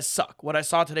 You guys suck. What I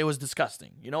saw today was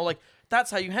disgusting.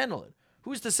 That's how you handle it.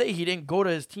 Who's to say he didn't go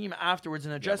to his team afterwards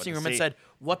in a dressing room and said,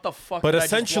 "What the fuck?" But did I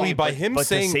just essentially, watch?" by him But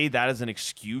saying, to say that as an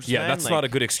excuse, yeah, man, that's like, not a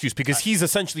good excuse because he's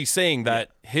essentially saying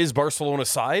that his Barcelona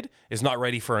side is not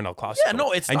ready for an El Clasico. Yeah,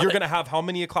 no, it's and not. you're going to have how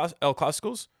many El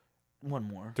Clasicos? one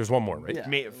more. There's one more, right?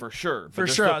 Yeah. For sure. For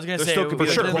sure, I was gonna say could it be was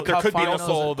For sure, the but there Cup could be finals,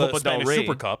 also the Copa del Spanish Rey.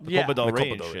 Super Cup, Yeah. Copa del the Rey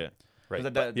Copa and del Rey. shit.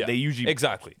 Right. They usually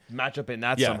exactly. match up in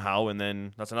that Yeah. somehow, and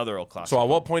then that's another El Clasico. So at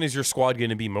what point is your squad going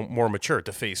to be more mature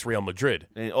to face Real Madrid?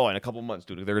 in a couple months,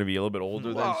 dude, they're gonna be a little bit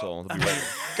older then, so they'll be ready.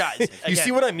 Guys, You again,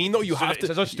 see what I mean, though? You have It's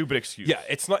to. such a stupid excuse. Yeah,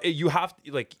 it's not. You have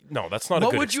to no. That's not a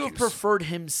what good would you have excuse. preferred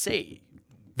him say?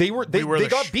 They were they the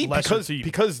got beat lesser team.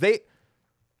 because they.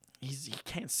 He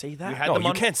can't say that. We had No, them you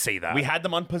on, can't say that. We had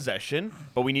them on possession,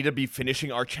 but we need to be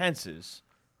finishing our chances.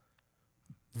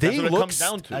 They That's what it look comes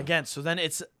down to. Again, so then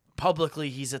it's publicly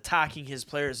he's attacking his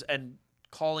players and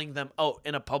calling them out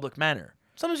in a public manner.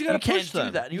 Sometimes you You gotta can't push do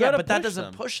them. that. You Yeah, gotta but that push doesn't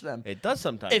them. push them. It does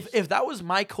sometimes. If that was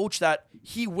my coach that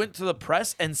he went to the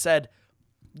press and said,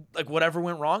 like, whatever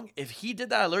went wrong, if he did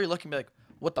that, I'd literally look and be like,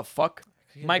 what the fuck?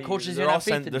 My coach is they're even all have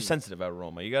faith in they're me. sensitive at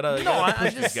Roma. You gotta, No, I'm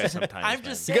push these just- guys sometimes. I'm man.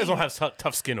 just You saying, guys don't have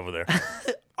tough skin over there.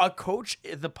 a coach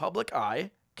in the public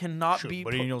eye cannot be.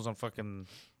 Mourinho's on fucking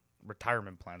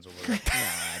retirement plans over there.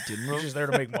 Dude, He's just there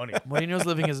to make money. Mourinho's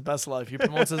living his best life. He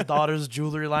promotes his daughter's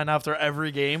jewelry line after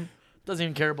every game. Doesn't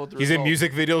even care about the He's in result.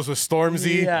 music videos with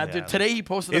Stormzy. Yeah, dude. Today he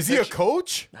posted. Is he a picture-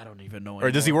 coach? I don't even know. Or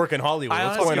does he anymore. work in Hollywood? I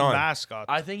What's honestly- going on? Mascot.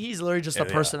 I think he's literally just a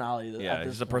Yeah. personality. Yeah, at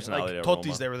he's this a point. personality. Like, at Roma.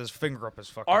 Totti's there with his finger up his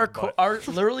fucking our butt.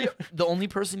 literally the only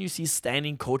person you see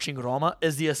standing coaching Roma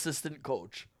is the assistant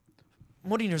coach.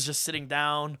 Mourinho's just sitting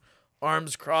down,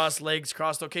 arms crossed, legs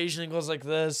crossed. Occasionally goes like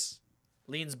this,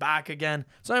 leans back again.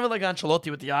 It's not even like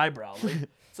Ancelotti with the eyebrow. Like,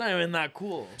 it's not even that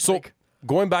cool. So Like,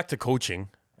 going back to coaching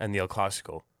and the El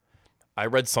Clasico, I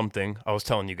read something. I was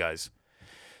telling you guys.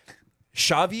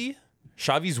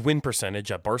 Xavi's win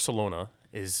percentage at Barcelona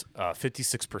is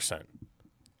 56%,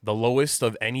 the lowest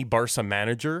of any Barca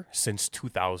manager since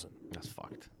 2000. That's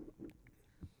fucked.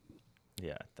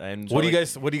 Yeah. And What do you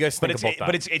guys think it's, about that?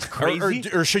 But it's crazy.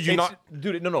 Or should you It's- not?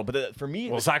 dude? No. But for me,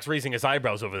 Well, Zach's raising his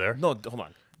eyebrows over there. no. Hold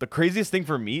on. The craziest thing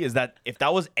for me is that if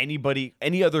that was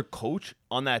any other coach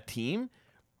on that team,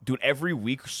 dude, every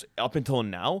week up until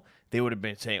now, they would have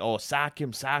been saying, "Oh, sack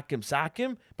him, sack him, sack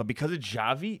him." But because it's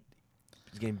Xavi,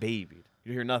 he's getting babied.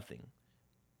 You hear nothing.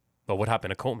 But what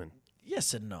happened to Coleman?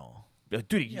 yes and no.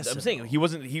 Dude, Yes I'm and saying no. he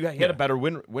wasn't. He had a better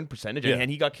win percentage, Yeah. and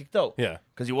he got kicked out. Yeah.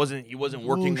 because he wasn't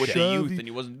working with the Xavi. youth, and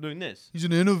he wasn't doing this. He's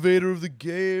an innovator of the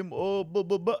game. Oh,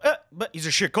 but he's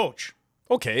a shit coach.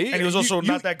 Okay, And he was also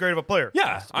not that great of a player.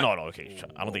 Yeah. No, okay.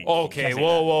 I don't think. Okay. can't say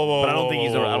Whoa, that. whoa, whoa. But I don't think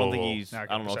he's. whoa, I don't whoa, think whoa. he's. Nah, I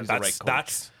don't know if he's the That's right coach.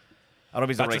 that's. I don't know if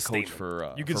he's the that's a right coach statement.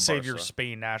 for. You can for save your Barca.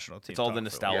 Spain national team. It's all the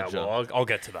talk for a Yeah, nostalgia. well, I'll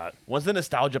get to that. Once the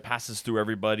nostalgia passes through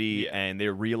everybody, and they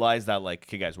realize that, like,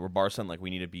 okay, guys, we're Barca, and like we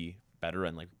need to be better,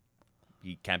 and like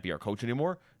he can't be our coach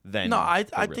anymore. Then No, I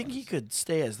they'll think he realize. could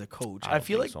stay as the coach. I I don't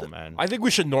feel like think so, man. I think we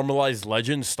should normalize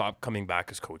legends stop coming back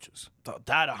as coaches.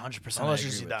 that 100%. Unless I you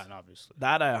agree see with. that, obviously.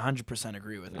 That I 100%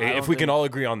 agree with. I If don't we can think- all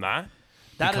agree on that.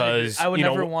 that I agree. Because I would you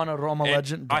know, never want a Roma and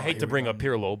legend. I Oh, hate here to we bring go. up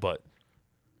Pirlo, but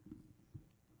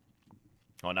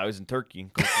Oh, now he's in Turkey.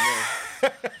 See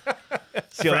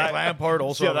how Frank that- Lampard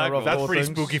also see how having a that rough goes?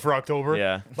 go of things. for October.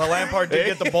 Yeah. But Lampard did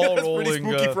get the ball rolling. Pretty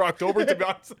spooky for October, to be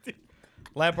honest with you.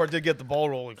 Lampard did get the ball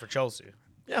rolling for Chelsea.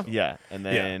 Yeah, and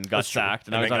then got that's true. sacked,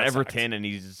 and And now he's then on got Everton, and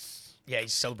he's Yeah,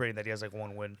 he's celebrating that he has like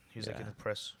one win. He was like Yeah. in the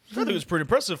press. I think it was pretty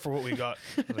impressive for what we got.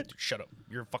 I was like, dude, shut up.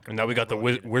 You're fucking. And now we got the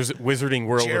bro. Wizarding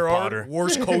World of Potter. Gerrard,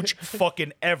 worst coach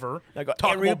fucking ever. got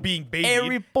Talk Harry- about being Harry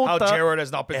babied. How Potter. Gerrard has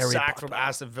not been Harry sacked from Potter.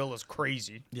 Aston Villa is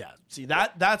crazy. Yeah. See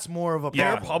that's more of a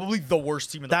They're problem. probably the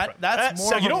worst team in the That- Prem. that's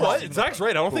more of You a know problem. what? Zach's right.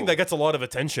 I don't think that gets a lot of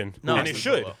attention. No. and it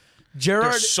should. They're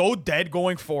Gerrard. so dead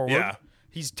going forward. Yeah.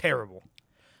 He's terrible.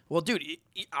 Well, dude,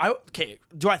 okay.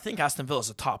 Do I think Aston Villa is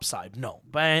a top side? No,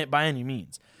 by any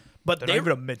means. But They're they not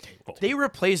even a mid-table. they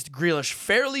replaced Grealish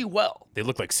fairly well. They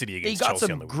look like City They against got Chelsea on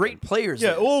some the great weekend. players.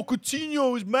 Yeah. there. Oh,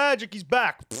 Coutinho is magic. He's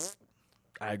back.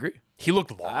 I agree. He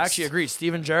looked lost. I actually agree.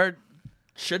 Steven Gerrard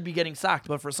should be getting sacked,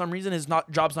 but for some reason his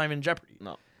job's not even in jeopardy.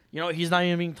 No. He's not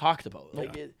even being talked about.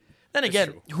 Like Then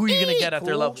again, who are you going to get at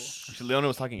their level? Actually, Leone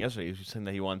was talking yesterday. He was saying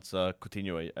that he wants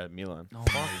Coutinho at Milan.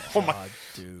 Oh my God,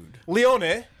 dude.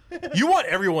 Leone, you want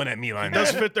everyone at Milan.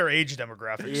 Does fit their age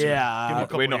demographics. Yeah. Give him a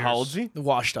couple Wait, no, years. how old is he? The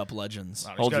washed up legends. He's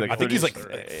How old is gotta he? be I think he's like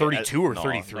 30. 32 or No,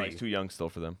 33. No, he's too young still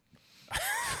for them.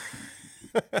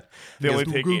 They only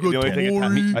take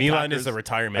Milan is a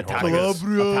retirement home.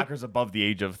 attackers above the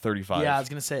age of 35. Yeah, I was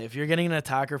going to say, if you're getting an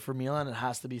attacker for Milan, it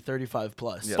has to be 35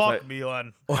 plus. Yeah. Fuck Right.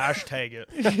 Milan. Hashtag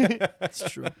it. That's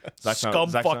true. Zack's not- Scum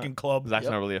Zack's fucking not- club. Zack's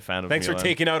not really a fan of Thanks for Milan.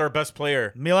 taking out our best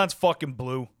player. Milan's fucking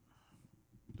blue.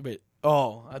 Wait.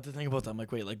 Oh, I had to think about that. I'm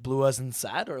like, wait, like blue as in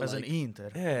sad or As like... an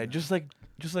Inter. Yeah, just like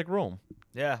Rome.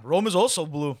 Yeah, Rome is also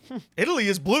blue. Italy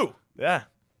is blue. Yeah,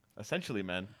 essentially,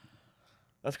 man.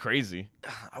 That's crazy.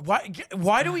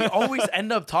 Why do we always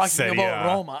end up talking Serie about A.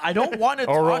 Roma? I don't want to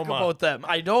Or talk Roma. about them.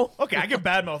 I don't. Okay, I can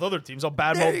badmouth other teams. I'll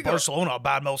badmouth Barcelona. I'll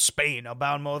badmouth Spain. I'll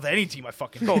badmouth any team I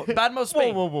fucking Go, Badmouth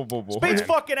Spain. Whoa. Spain's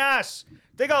fucking ass.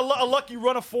 They got a lucky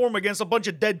run of form against a bunch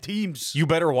of dead teams. You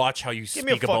better watch how you Give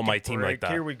me a speak about fucking my team break. like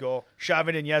that. Here we go.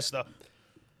 Xavi and Iniesta.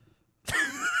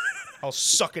 I'll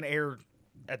suck an air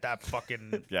at that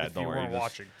fucking. Yeah, if don't you worry, weren't just-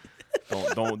 watching.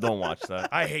 Don't watch that.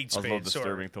 I hate That was a Spain. little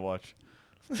disturbing to watch.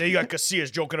 Then you got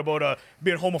Casillas joking about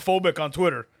being homophobic on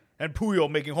Twitter, and Puyol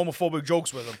making homophobic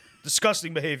jokes with him.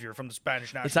 Disgusting behavior from the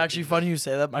Spanish national It's actually team. funny you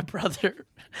say that. My brother,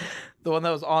 the one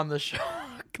that was on the show,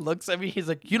 looks at me. He's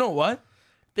like, you know what?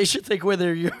 They should take away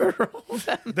their Euro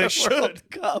and They the should. World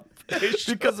Cup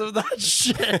because of that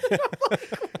shit.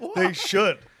 They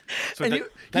should. So And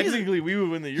technically, we would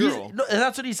win the He's- Euro. no, and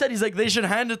that's what he said. He's like, they should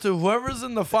hand it to whoever's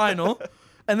in the final.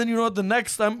 And then you know what? The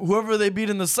next time, whoever they beat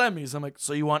in the semis. I'm like,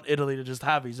 so you want Italy to just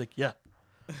have it? He's like, yeah.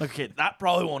 Okay, that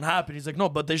probably won't happen. He's like, no,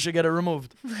 but they should get it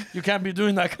removed. You can't be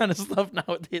doing that kind of stuff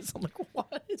nowadays. I'm like,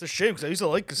 what? It's a shame because I used to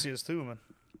like Casillas too, man.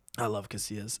 I love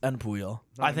Casillas and Puyol.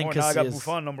 Not I think anymore. Now I got Casillas,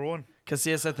 Buffon number one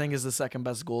Casillas, I think, is the second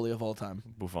best goalie of all time.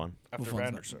 Buffon. after Buffon's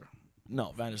Van not- der Sar.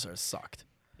 No, Van der Sar sucked.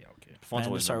 Yeah, okay. Buffon's Van der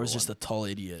always Sar number was just one. a tall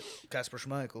idiot. Kasper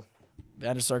Schmeichel.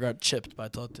 Van der Sar got chipped by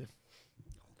Totti.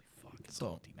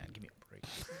 So, Man, give me a break.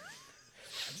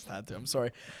 had to. I'm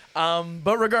sorry.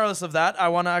 But regardless of that, I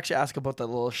want to actually ask about that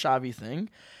little Xavi thing.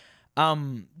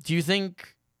 Do you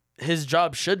think his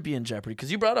job should be in jeopardy?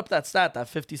 Because you brought up that stat, that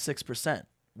 56%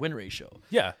 win ratio.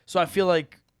 Yeah. So I feel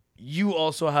like you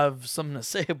also have something to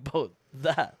say about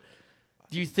that.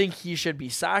 Do you think he should be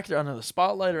sacked or under the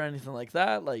spotlight or anything like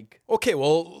that? Like Okay,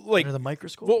 well, like, under the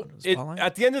microscope? well, under the spotlight?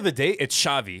 at the end of the day, it's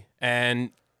Xavi, and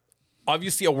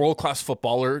obviously a world-class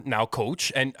footballer, now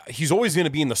coach, and he's always going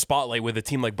to be in the spotlight with a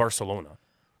team like Barcelona,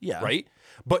 yeah. right?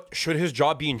 But should his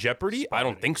job be in jeopardy? I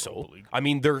don't think so. I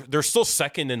mean, they're still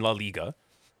second in La Liga.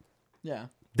 Yeah.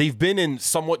 They've been in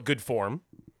somewhat good form.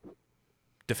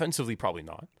 Defensively, probably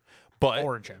not. But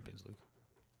Or in Champions League.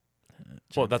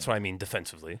 well, that's what I mean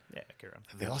defensively. Yeah, carry on.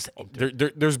 They lost.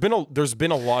 There's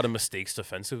been a lot of mistakes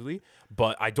defensively,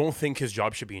 but I don't think his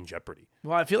job should be in jeopardy.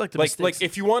 Well, I feel like the Like mistakes,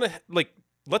 if you want to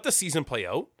let the season play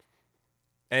out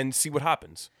and see what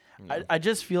happens. I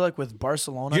just feel like with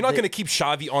Barcelona, You're not they- going to keep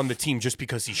Xavi on the team just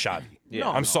because he's Xavi. Yeah. No,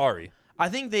 I'm no. sorry. I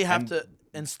think they have to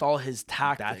install his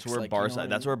tactics. That's where like, Barca. you know what I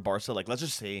That's mean? where Barca. Like, let's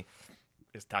just say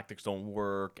his tactics don't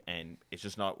work, and it's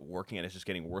just not working, and it's just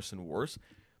getting worse and worse.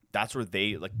 That's where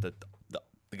they like the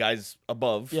guys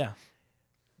above. Yeah.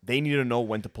 They need to know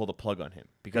when to pull the plug on him,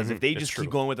 because if they It's just true.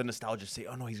 keep going with the nostalgia, say,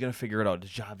 "Oh no, he's gonna figure it out."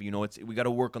 It's Xavi, you know, we got to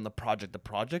work on the project,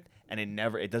 and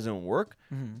it doesn't work.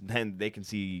 Then they can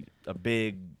see a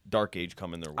big dark age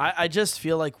come in their way. I just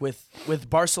feel like with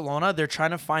Barcelona, they're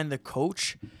trying to find the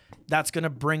coach that's going to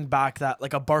bring back that,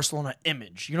 like, a Barcelona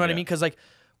image. You know what I Yeah. mean? Because, like,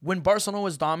 when Barcelona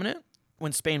was dominant,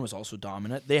 when Spain was also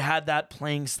dominant, they had that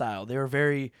playing style. They were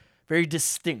very, very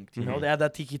distinct. You know, they had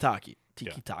that tiki-taki.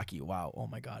 Tiki-taki. Wow. Oh,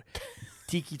 my God.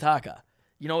 Tiki-taka.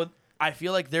 You know, I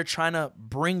feel like they're trying to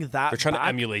bring that They're trying to back.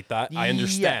 emulate that. I Yeah.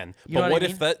 understand. You know But what what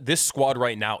I if mean? this squad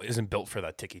right now isn't built for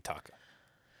that tiki-taka?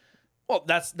 Well,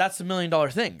 that's the $1 million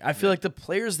thing. I feel like the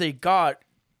players they got,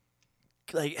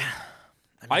 like,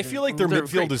 I feel like their they're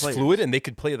midfield great is players. fluid and they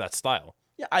could play that style.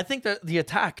 Yeah, I think that the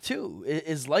attack too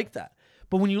is like that.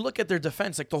 But when you look at their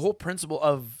defense, like the whole principle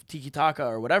of tiki-taka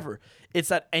or whatever, it's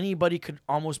that anybody could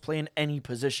almost play in any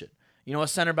position. You know, a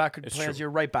center back could play as true. your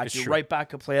right back. It's Your true. right back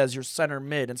could play as your center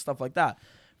mid and stuff like that.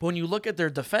 But when you look at their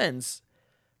defense,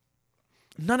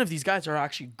 none of these guys are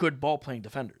actually good ball-playing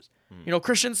defenders. You know,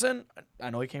 Christensen, I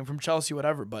know he came from Chelsea,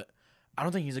 whatever, but I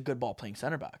don't think he's a good ball-playing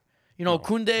center back. You know, I'm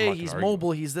Koundé, not he's gonna argue.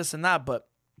 mobile, he's this and that, but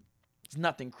he's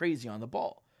nothing crazy on the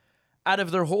ball. Out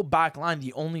of their whole back line,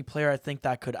 the only player I think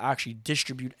that could actually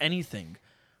distribute anything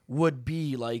would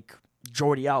be like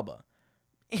Jordi Alba.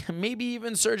 maybe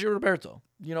even Sergio Roberto,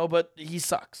 but he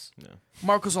sucks. Yeah.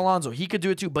 Marcos Alonso, he could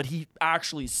do it too, but he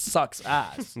actually sucks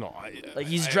ass. No,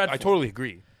 he's dreadful. I totally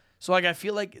agree. So I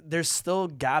feel like there's still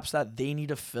gaps that they need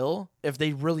to fill if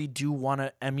they really do want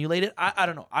to emulate it. I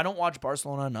don't know. I don't watch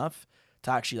Barcelona enough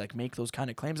to actually make those kind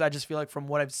of claims. I just feel like from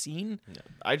what I've seen,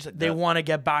 they want to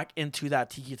get back into that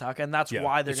tiki-taka, and that's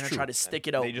why they're going to try to stick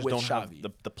it out they just with don't Xavi.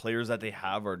 have the players that they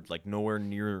have are nowhere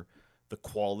near the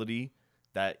quality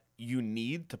that you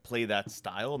need to play that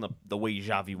style and the way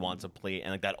Xavi wants to play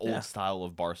and that old style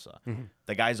of Barca. Mm-hmm.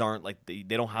 The guys aren't they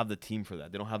don't have the team for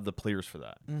that. They don't have the players for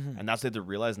that. Mm-hmm. And that's what they have to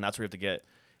realize, and that's where you have to get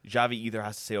Xavi either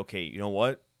has to say, okay, you know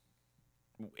what?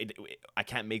 I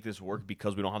can't make this work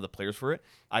because we don't have the players for it.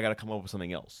 I got to come up with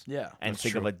something else. Yeah. And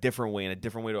think of a different way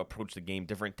to approach the game,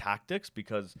 different tactics,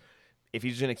 because if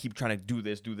he's going to keep trying to do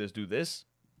this,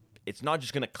 it's not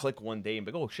just going to click one day and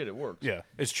be like, oh shit, it works. Yeah,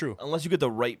 it's true. Unless you get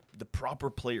the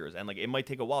proper players, and it might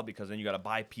take a while because then you got to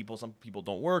buy people. Some people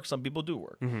don't work, some people do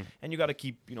work, and you got to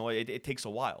keep. It takes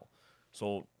a while.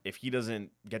 So if he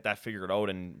doesn't get that figured out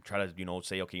and try to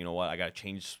say, okay, you know what, I got to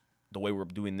change the way we're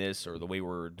doing this or the way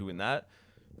we're doing that,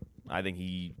 I think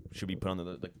he should be put on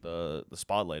the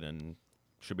spotlight and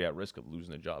should be at risk of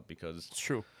losing the job because it's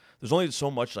true. There's only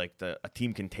so much a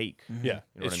team can take. Mm-hmm. Yeah,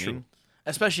 you know what I mean?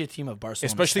 Especially a team of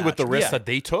Barcelona. Especially with the risk that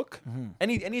they took. Mm-hmm.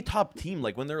 Any top team,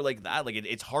 when they're like that,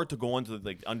 it's hard to go into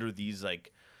under these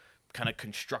kind of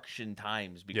construction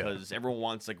times because everyone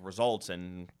wants results,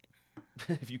 and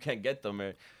if you can't get them,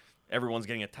 everyone's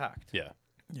getting attacked. Yeah.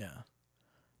 Yeah.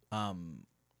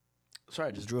 Sorry,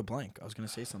 I just drew a blank. I was going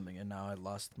to say something, and now I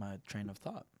lost my train of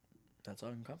thought. That's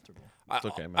uncomfortable. It's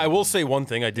okay, man. I will say one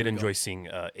thing. I did enjoy seeing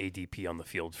ADP on the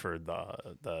field for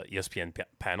the ESPN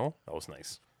panel. That was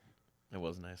nice. It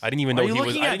was nice. I didn't even know he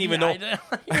was. I didn't even know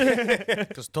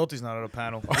because Toti's not at a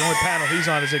panel. The only panel he's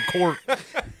on is in court,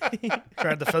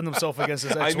 trying to defend himself against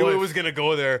his ex-wife. I knew it was gonna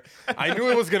go there. I didn't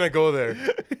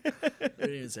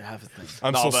even say half a thing.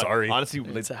 I'm so sorry. Honestly,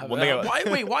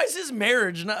 why is his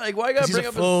marriage not why I gotta bring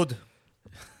up food?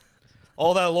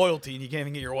 All that loyalty, and you can't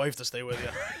even get your wife to stay with you.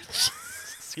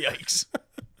 Yikes.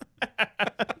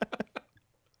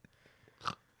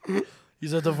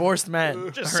 He's a divorced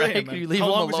man. Just saying, man. You leave How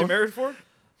him long alone? was he married for?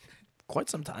 Quite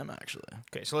some time, actually.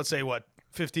 Okay, so let's say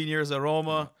 15 years at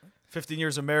Roma, 15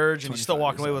 years of marriage, and he's still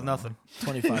walking away with nothing.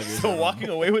 25 years. Still walking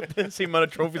away with the same amount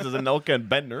of trophies as Anelka and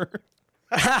Bentner.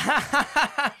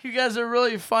 You guys are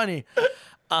really funny.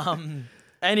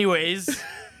 Anyways,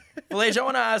 Valeij, I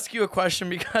want to ask you a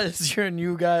question because you're a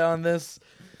new guy on this.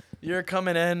 You're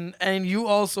coming in, and you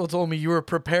also told me you were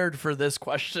prepared for this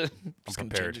question. I'm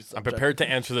prepared. I'm prepared to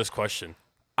answer this question.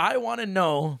 I want to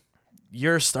know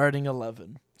your starting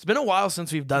 11. It's been a while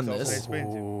since we've done this.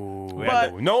 It's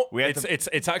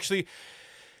actually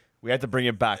we had to bring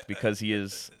it back because he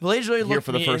is Valeij here looked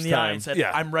for the me first in the eye time. and said,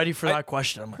 I'm ready for that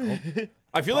question. I'm like, oh.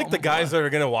 I feel like the guys that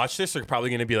are going to watch this are probably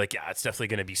going to be like, yeah, it's definitely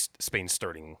going to be Spain's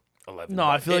starting 11. No,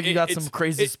 I feel like you got some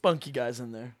crazy spunky guys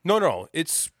in there. No,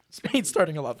 it's Spain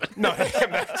starting 11. No,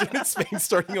 imagine Spain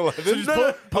starting 11. So just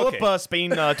pull up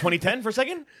Spain 2010 for a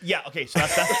second. Yeah, okay, so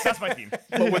that's my team.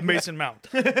 But with Mason Mount.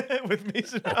 With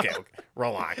Mason Mount. Okay,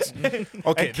 relax.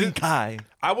 Okay, Kai.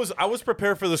 I was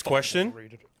prepared for this question.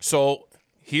 So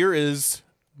here is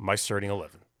my starting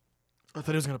 11. I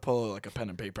thought he was going to pull a pen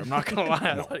and paper. I'm not going to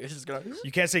lie. I thought he was just going to...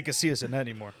 You can't say Casillas in that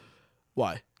anymore.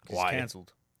 Why? He's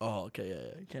canceled. Oh, okay,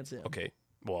 yeah. You can't say it. Okay,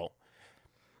 well...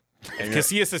 If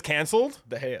Casillas is canceled,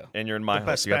 De Gea. And you're in my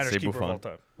house, you got to say keeper of all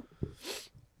Buffon. time.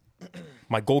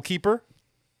 my goalkeeper,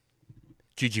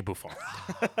 Gigi Buffon.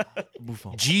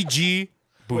 Gigi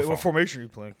Buffon. Wait, what formation are you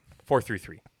playing?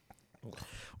 4-3-3.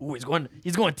 Ooh,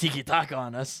 he's going tiki-taka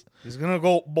on us. He's going to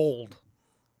go bold.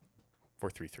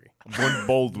 4-3-3. I'm going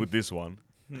bold with this one.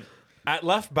 At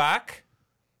left back,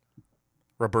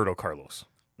 Roberto Carlos.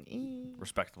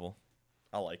 Respectable.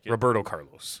 I like it. Roberto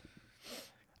Carlos.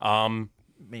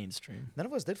 Mainstream. None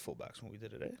of us did fullbacks when we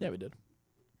did it, eh? Yeah, we did.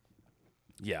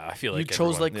 Yeah, I feel like you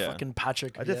chose everyone- fucking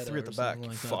Patrick. I did Vieira 3 at or the back. something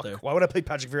like that Fuck. there. Why would I play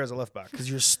Patrick Vieira as a left back? Because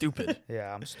you're stupid.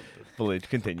 Yeah, I'm stupid. Valeij,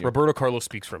 continue. Roberto Carlos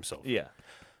speaks for himself. Yeah.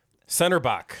 Center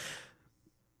back,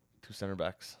 2 center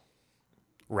backs.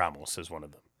 Ramos is one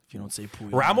of them. If you don't say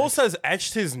Puyol. Ramos has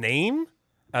etched his name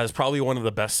as probably one of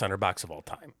the best center backs of all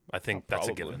time. I think that's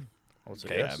a given.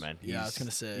 Okay, yeah, man. Yeah, I was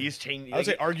gonna say. He's changed. I would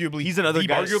say arguably he's another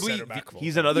guy. center back of all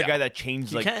He's another Yeah. guy that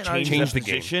changed can't changed the the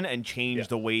game. position and changed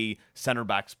the way center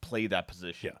backs play that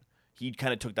position. Yeah. He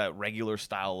kind of took that regular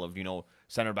style of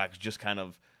center backs just kind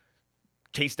of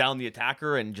chase down the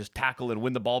attacker and just tackle and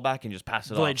win the ball back and just pass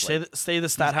it Valeij, off. say the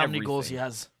stat. he's How many goals he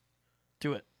everything. has?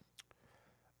 Do it.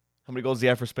 How many goals do he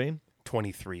have for Spain?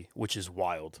 23, which is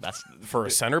wild. That's for a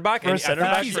center back. For a And center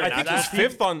back, I for think an he's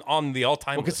fifth on the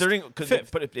all-time Well, list. considering,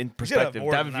 put it in perspective,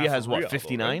 more than David that Villa for has what, Real, though,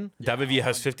 59? David Villa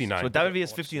has 59. So David Villa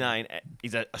has 59.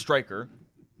 He's a striker.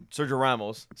 Sergio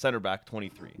Ramos, center back,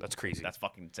 23. That's crazy. That's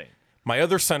fucking insane. My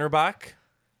other center back,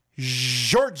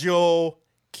 Giorgio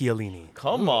Chiellini.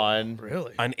 Come on.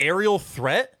 Really? An aerial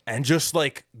threat and just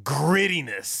like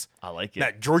grittiness. I like it.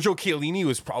 That Giorgio Chiellini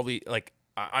was probably like,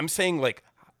 I'm saying like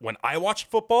when I watched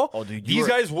football, Oh, dude, these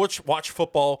guys watch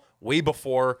football way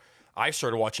before I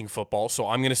started watching football. So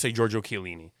I'm going to say Giorgio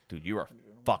Chiellini. Dude, you are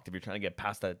fucked if you're trying to get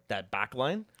past that back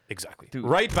line. Exactly. Dude.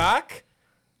 Right back,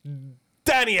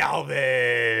 Dani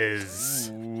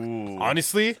Alves.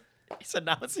 Honestly, He said,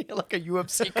 now it's like a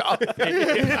UFC cop.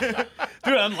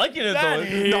 Dude, I'm liking it though.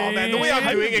 no, man, the way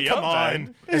I'm doing it, come on.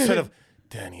 man. Instead of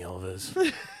Dani Alves.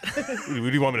 What do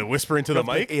you want me to whisper into the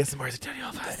mic? ASMR is Dani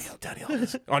Alves. Dani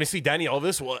Alves. Honestly, Dani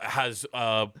Alves has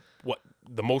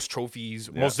the most trophies,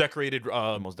 most decorated.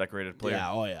 Most decorated player.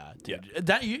 Yeah, oh yeah,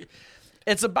 dude.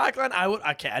 It's a backline.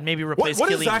 I'd maybe replace.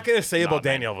 What is Chiellini. Zach gonna say about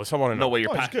Dani Alves? I want to know. No way, you're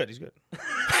Oh, he's past. good. He's good.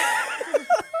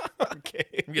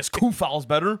 Okay. Yes, Kufal's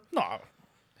better. No.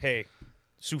 Hey,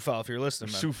 Sufal, if you're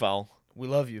listening, man, Sufal. we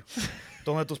love you.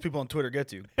 Don't let those people on Twitter get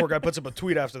to you. Poor guy puts up a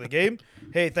tweet after the game.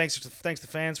 Hey, thanks to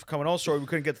fans for coming out. Sorry we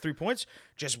couldn't get the 3 points.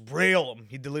 Just rail him.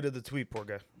 He deleted the tweet. Poor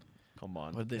guy. Come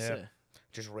on. What did they Yeah. say?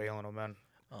 Just railing him, man.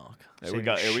 Oh, Hey, we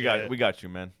got you,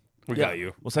 man. We got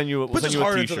you. We'll send you. We'll Puts send his you a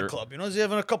heart into the T-shirt. club. You know, is he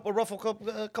having a couple rough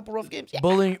games? Yeah,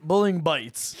 bullying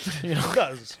bites. You know,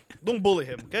 guys, don't bully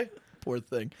him, okay? poor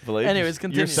thing. Valeij, Anyways, your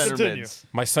continue. center Continue. mids.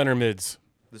 My center mids,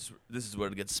 This is where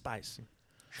it gets spicy.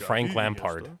 Frank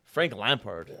Lampard. Frank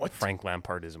Lampard. Frank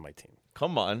Lampard is in my team.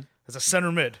 Come on. As a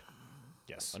center mid,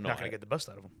 Yes. No, not gonna get the best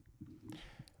out of him.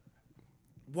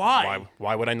 Why?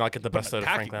 Why would I not get the best out of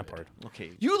attacking Frank Lampard?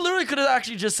 Okay. You literally could have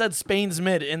actually just said Spain's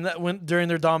mid in that when during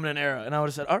their dominant era, and I would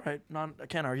have said, "All right, I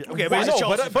can't argue." Okay, Why? but he's a No,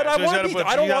 Chelsea but I fan, so he's want gotta to be. put-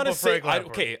 I don't you gotta want to put say. Frank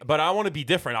Lampard. Okay, but I want to be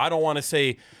different. I don't want to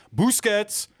say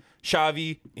Busquets,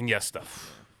 Xavi, Iniesta.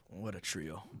 What a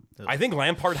trio! I think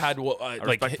Lampard had I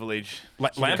like respect Valeij.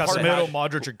 Lampard Casemiro, had,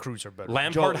 Modric, and Cruz are better.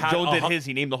 Lampard had Joe did a hu- his.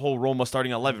 He named the whole Roma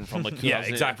starting 11 from like 2000, Yeah,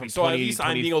 exactly. From So at 20, least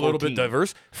I'm being a little bit 2014.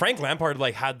 diverse. Frank Lampard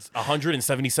like had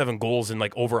 177 goals and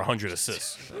like over 100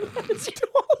 assists.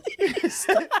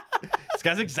 This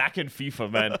guy's like Zack in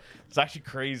FIFA, man. It's actually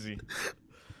crazy.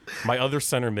 My other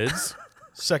center mids,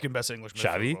 Second best English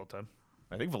midfielder Xavi? of all time.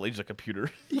 I think Valeij's a computer.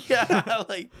 Yeah,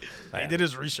 like He did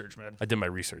his research, man. I did my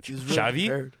research. he's really Xavi,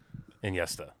 prepared.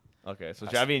 Iniesta. Okay, so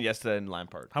Xavi, Iniesta, and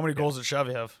Lampard. How many goals did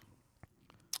Xavi have?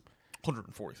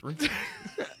 143.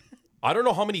 I don't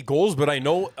know how many goals, but I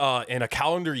know in a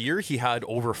calendar year he had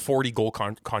over 40 goal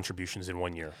contributions in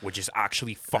 1 year, which is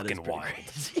actually fucking wild.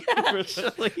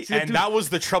 And that was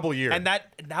the trouble year. And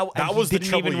that That was the didn't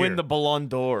trouble even win year. the Ballon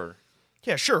d'Or.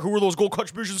 Yeah, sure. Who were those goal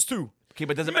contributions to? Okay,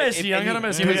 but doesn't Messi, I'm gonna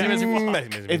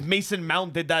Messi. If Mason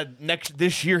Mount did that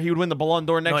this year, he would win the Ballon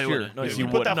d'Or next he year. wouldn't. No, he Yes,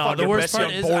 wouldn't. Put that No, the fucking worst Messi part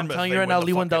on is, I'm Bournemouth, telling they you right now, win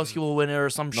the Lewandowski fucking- will win it or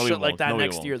some No, he shit like won't. that No, he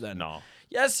next won't. year. Then No.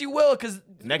 yes, he will, because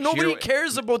Next nobody year-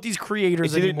 cares about these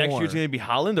creators Is it anymore. next year's going to be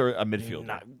Haaland or a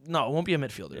midfielder? No, it won't be a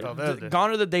midfielder. Valverde.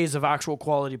 Gone are the days of actual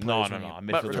quality No, players. no, winning no. it. A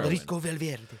But midfielder. regardless,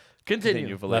 Continue,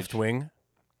 Continue. Valeij. Left wing,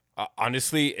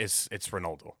 honestly, it's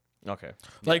Ronaldo. Okay.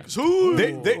 Like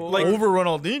They, like Over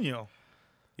Ronaldinho.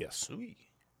 yes,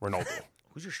 Ronaldo.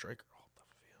 Who's your striker?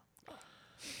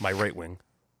 My right wing,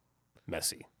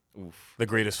 Messi. The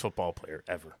greatest football player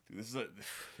ever.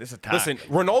 This attack. Listen,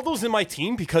 Ronaldo's in my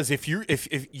team because if you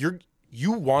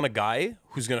want a guy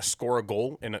who's gonna score a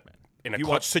goal in a you clutch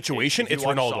watch- situation, if you it's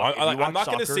watch Ronaldo. soccer- if you I'm watch not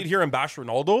gonna soccer- sit here and bash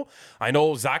Ronaldo. I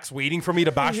know Zach's waiting for me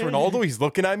to bash Ronaldo. He's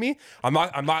looking at me. I'm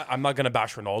not gonna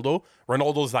bash Ronaldo.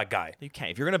 Ronaldo's that guy. You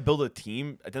can't. If you're going to build a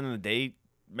team, at the end of the day,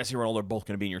 Messi and Ronaldo are both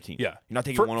going to be in your team. Yeah, You're not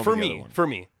taking for, one over for the me. other one. For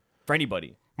me, For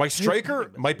anybody. my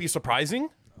striker might be surprising,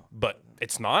 but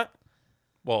it's not.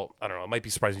 Well, I don't know. It might be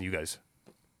surprising to you guys.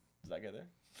 Is that guy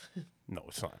there? No,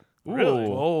 it's not. Really?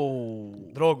 oh,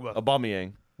 Drogba.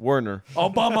 Aubameyang. Werner.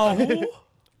 Obama who?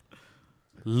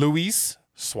 Luis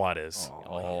Suarez.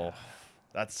 Oh.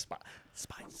 That's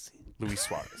spicy. Luis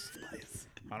Suarez.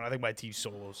 I don't know, I think my team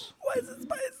solos.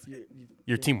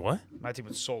 Your team what? My team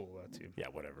would solo that team. Yeah,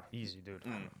 whatever. Easy, dude.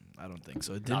 I don't think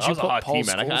so. Didn't That you was a put hot Paul team,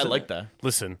 man. Scholes I in like it? that.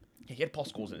 Listen, He had Paul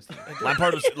Scholes in his team.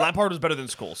 Lampard was better than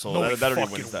Scholes, so No, that already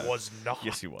fucking wins that. was not.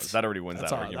 Yes, he was. That already wins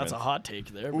That's that a, argument. that's a hot take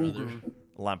there, brother.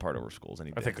 Lampard over Scholes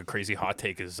any day. I think a crazy hot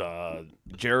take is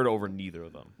Jared over neither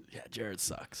of them. Yeah, Jared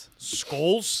sucks.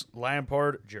 Scholes,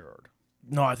 Lampard, Gerrard.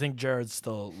 No, I think Jared's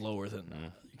still lower than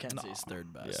you can't say he's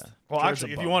third best. Yeah. Well, Jared's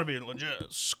actually, if above. you want to be legit,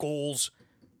 Scholes,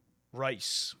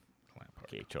 Rice, Lampard.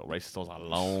 Okay, chill. Rice still has a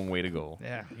long way to go.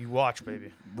 Yeah, you watch,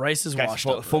 baby. Rice is Guys, washed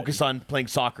up. focus on playing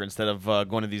soccer instead of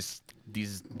going to these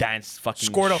dance fucking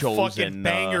Scored a shows fucking and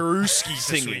bangerooski this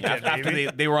singing. weekend, After baby.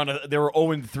 they were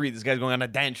 0-3, this guy's going on a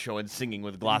dance show and singing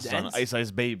with glasses on. dance? Ice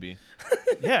Ice Baby.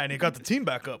 Yeah, and he got the team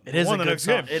back up. It is Won a the good next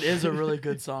song. game. It is a really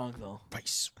good song, though.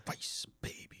 Vice,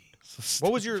 baby.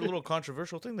 What was your little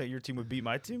controversial thing that your team would beat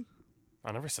my team?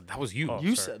 I never said that was you.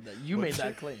 You sorry. said that. You made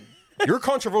that claim. Your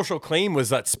controversial claim was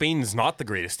that Spain's not the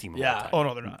greatest team of Yeah. all time. Oh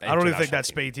no, they're not. I don't even think International that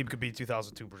team. Spain team could beat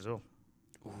 2002 Brazil.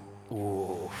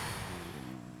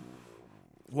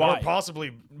 Why? Or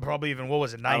probably even what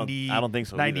was it? 90. I don't think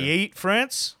so either. 98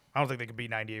 France. I don't think they could beat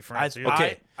 98 France. either.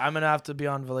 Okay. I'm gonna have to be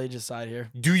on Valeij's side here.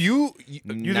 Do you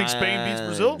You think Spain beats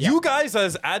Brazil? you guys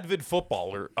as avid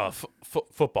footballers?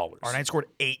 Arnett scored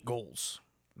 8 goals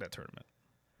in that tournament.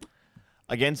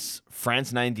 Against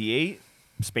France 98,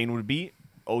 Spain would beat.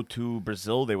 0-2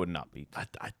 Brazil, they would not beat.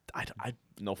 I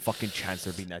No fucking chance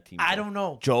they're beating that team. don't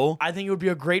know. Joe, I think it would be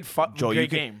a great Joe, great you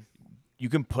can- game. you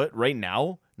can put right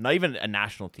now, not even a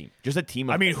national team, just a team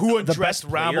of I mean, who the undressed best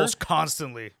player- Ramos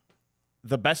constantly?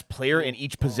 the best player in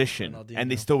each position, Ronaldinho. and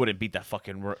they still wouldn't beat that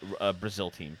fucking Brazil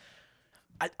team.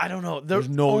 I don't know. The There's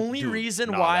no only dude.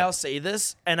 reason No, why that- I'll say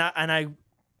this, and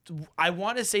I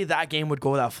want to say that game would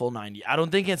go that full 90. I don't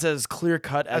think it's as clear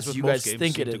cut as with you most guys games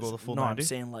think seem it to is. go the full No, 90. I'm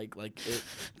saying like it,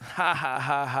 ha ha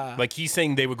ha ha. Like he's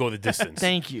saying they would go the distance.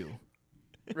 Thank you.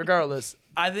 Regardless,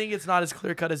 I think it's not as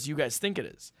clear cut as you guys think it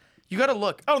is. You got to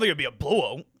look. I don't think it'd be a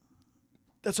blowout.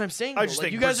 That's what I'm saying. I though. just Like,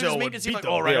 think you guys Brazil are just would making it seem beat like,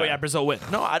 them. oh right, Yeah. yeah, Brazil win.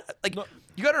 No,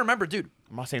 you got to remember, dude.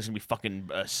 I'm not saying it's gonna be fucking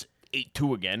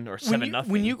 8-2 again or When 7-0.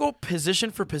 when you go position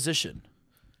for position,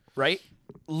 right?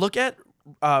 Look at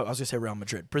I was gonna say Real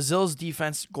Madrid, Brazil's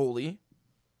defense goalie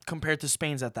compared to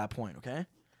Spain's at that point. Okay,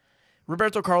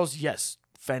 Roberto Carlos, yes,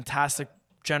 fantastic,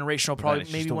 generational, probably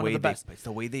maybe one of the best. It's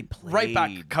the way they play. Right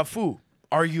back, Cafu,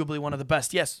 arguably one of the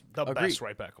best. Yes, The agreed. best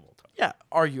right back of all time. Yeah,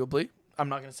 arguably. I'm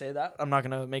not gonna say that. I'm not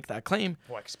gonna make that claim.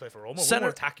 Boy, I can play for Roma. What Center- more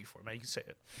attack you for, man? You can say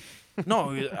it.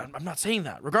 No, I'm not saying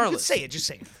that. You can Regardless, say it. Just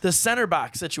say it. the center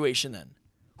back situation then.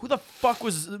 Who the fuck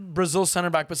was Brazil's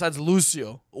center back besides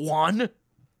Lucio? Juan?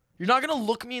 You're not gonna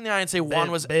look me in the eye and say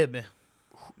Juan was Bebe.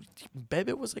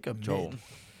 Bebe was like a Joe. mid.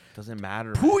 Doesn't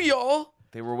matter. Puyol,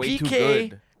 They were way too PK,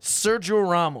 good. Sergio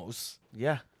Ramos.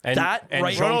 Yeah. And, That and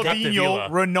right- João Ronaldinho, Capdevila.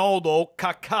 Ronaldo,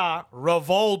 Kaká,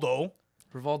 Rivaldo.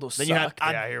 Rivaldo Then you had sucked.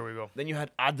 Yeah, here we go. Then you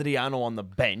had Adriano on the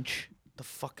bench. The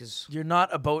fuck is? You're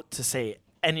not about to say it.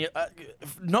 And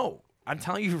no, I'm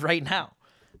telling you right now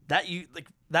that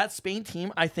that Spain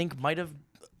team I think might have.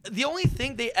 The only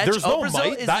thing they edge There's out no Brazil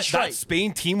might. is the That strike.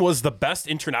 Spain team was the best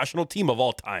international team of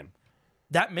all time.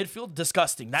 That midfield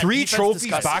disgusting. That 3 defense, trophies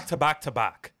disgusting. back to back to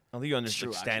back. I don't think you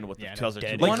understand what the Yeah,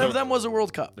 2002 dead. One of them was a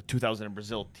World Cup. the 2000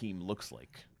 Brazil team looks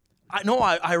like.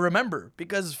 I remember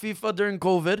because FIFA during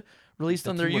COVID released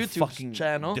on their team would YouTube fucking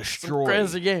channel some destroy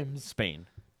crazy games. Spain.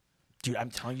 Dude,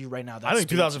 I'm telling you right now, that I think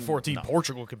Spain 2014 team,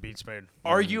 Portugal could beat Spain.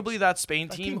 arguably that Spain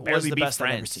team team was barely the beat best I've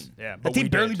ever France. seen. Yeah, That but team we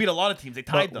barely did. beat a lot of teams. They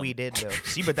tied But them. we did though.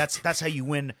 See, but that's how you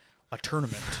win a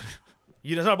tournament.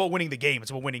 It's not about winning the game;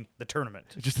 it's about winning the tournament.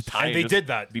 Just a tie. And they just did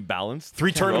that. Be balanced.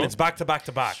 3 tournaments back to back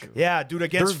to back. Yeah, dude,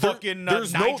 against fucking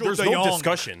there's Nigel de no Jong.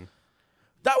 discussion.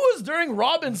 That was during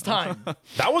Robin's time.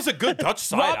 That was a good Dutch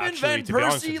side. Robin actually, van to be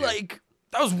honest Persie, with you. like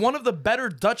that was one of the better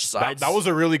Dutch sides. that was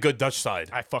a really good Dutch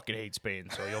side. I fucking hate Spain,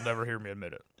 so you'll never hear me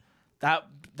admit it.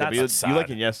 that's you sad. like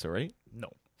Iniesta, right? No,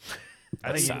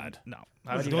 That's think sad. No,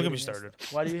 Why do you don't hate get me Iniesta? started.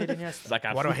 Why do you hate Iniesta? Like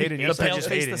Why do I hate Iniesta? The I just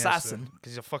hate pale-faced assassin.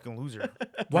 because he's a fucking loser.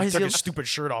 Why He is took he? his stupid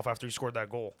shirt off after he scored that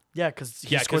goal. Yeah, because he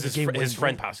Yeah, scored because the game. his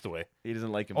friend passed away. He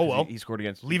doesn't like him. Oh 'cause well, he scored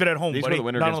against. Leave it at home. Did he buddy. score the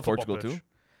winner Not on against the football Portugal pitch. too?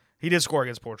 He did score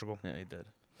against Portugal. Yeah, he did.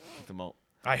 Kicked him out.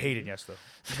 I hate Iniesta.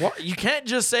 What? You can't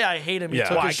just say I hate him. He Yeah.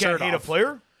 took Why, I his can't shirt hate off. a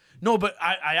player? No, but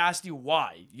I asked you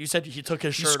why. You said he took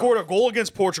his He shirt scored off. a goal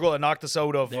against Portugal and knocked us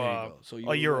out of There you go. So you a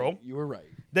were Euro. Right. You were right.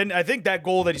 Then I think that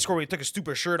goal that he scored when he took his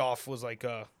stupid shirt off was like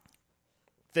a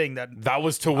thing that That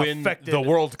was to win Affected- the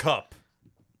World Cup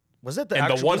was that the in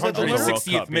the actual, was that the winner?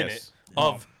 160th Cup, minute yes.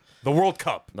 of the World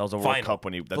Cup. That was a World final. Cup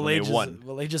when they won.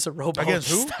 Valeij just a robot. Against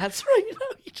who? That's right. You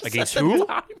know, he just Against said the who?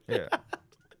 time. Yeah.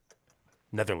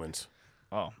 Netherlands.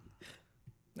 Oh.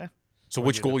 So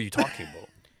which goal are you talking about?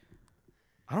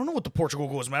 I don't know what the Portugal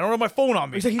goal was, man. I don't have my phone on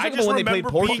me. He's talking I about just when they played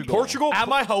remember being Portugal. at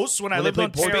my house when I When they lived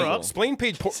on played Portugal. Terra. Spain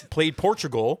played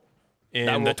Portugal in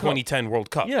That the World Cup. 2010 World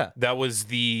Cup. Yeah. That was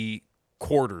the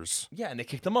quarters. Yeah, and they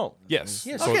kicked him out. Yes.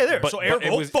 Yeah, Okay, there. but- so but ergo,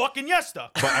 it was- fucking Iniesta.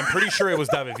 But I'm pretty sure it was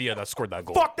David Villa that scored that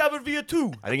goal. Fuck David Villa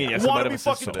too. I think Iniesta Want might to have be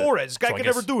assisted fucking it. Torres. Guy So I can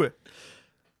guess- never do it.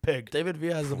 Pig. David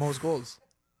Villa has the most goals.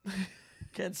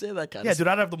 Can't say that kind Yeah, of dude,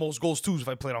 I'd have the most goals too if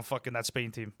I played on fucking that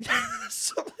Spain team.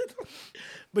 stuff.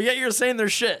 But yet you're saying they're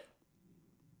shit.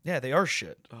 Yeah, they are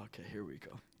shit. Okay, here we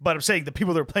go. But I'm saying the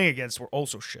people they're playing against were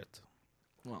also shit.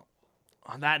 Well,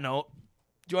 on that note,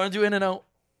 do you want to do in and out?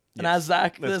 And ask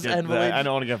Zach this and Valeij? I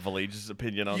don't want to get Valej's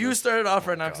opinion on You this. started off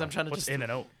right now because I'm trying to What's just in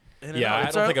and out? in and Yeah, out. I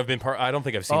It's don't our- think I've been part. I don't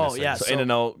think I've seen Oh, this. yeah, thing. So in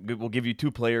and out, we'll give you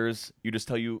two players. You just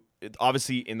tell you,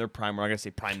 obviously in their prime. We're not gonna say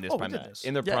prime this, Oh, we prime did that. this.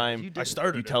 In their Yeah, prime, you did I it.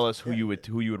 started. you tell us who you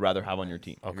would rather have on your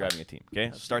team. If you're having a team.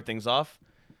 Okay, so start things off.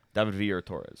 David Villa or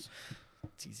Torres?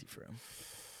 It's easy for him.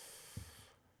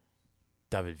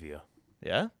 David Villa.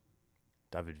 Yeah,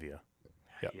 David Villa.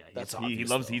 That's he obvious,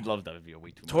 loves though. he loves David Villa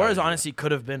way too much. Torres honestly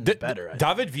could have been better. I think.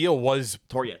 David Villa was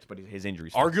Torres, but his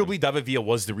injuries. arguably David Villa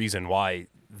was the reason why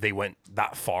they went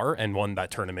that far and won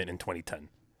that tournament in 2010.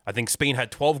 I think Spain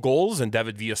had 12 goals and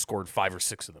David Villa scored 5 or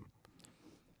 6 of them.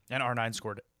 And R9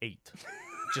 scored 8.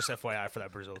 Just FYI for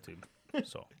that Brazil team.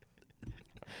 So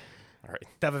All right.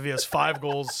 David Villa's 5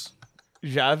 goals.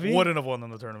 Xavi Wouldn't have won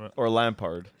in the tournament. or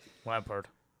Lampard. Lampard.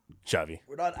 Xavi.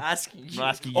 We're not asking you. I'm not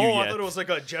asking you Oh, yet. I thought it was like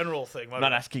a general thing. I'm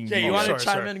not asking Yeah, you. you want to sorry,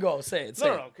 chime sorry. in? Go say it. Say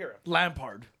No, it. no, Kira.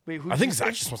 Lampard. Wait, who? I think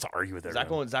Zach just wants to argue with Zach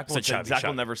everyone. will, Zach, will, Said Xavi, Zach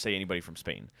will Xavi. never say anybody from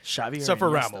Spain. Xavi Except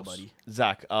or for Iniesta, Ramos. buddy.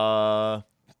 Zach,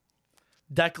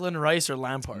 Declan Rice or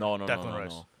Lampard? no, Declan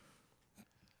Rice.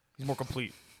 He's more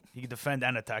complete. He can defend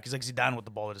and attack. He's like Zidane with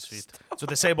the ball at his feet. That's what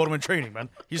they say about him in training, man.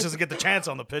 He just doesn't get the chance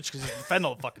on the pitch because he's defending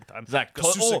all the fucking time. Zach,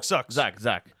 Because Susek sucks.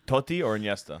 Zach, Totti or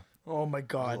Iniesta? Oh my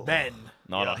God, Ben.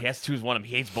 No, he has to choose one of them.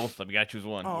 He hates both of them. You gotta choose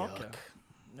one. Oh, okay.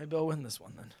 Maybe I'll win this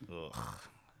one then.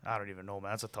 I don't even know,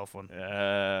 man. That's a tough one.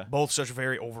 Uh, Both such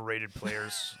very overrated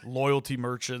players. Loyalty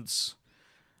merchants.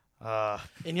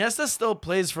 Iniesta still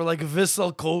plays for like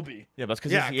Vissel Kobe. yeah, but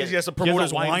because Yeah, 'cause he has to promote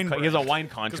his wine He has a brand. wine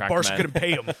Because contract, Barca man. couldn't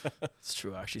pay him. It's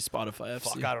true, actually. Spotify FC.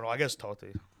 Fuck, I don't know. I guess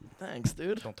Totti. Thanks,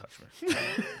 dude. Don't touch me.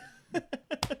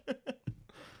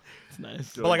 It's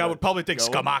nice. But like, I would probably take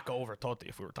Scamacca over Totti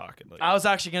if we were talking. Like, I was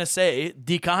actually gonna say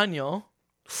Di Canio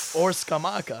or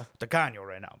Scamacca. Canio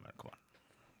right now, man. Come on.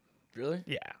 Really?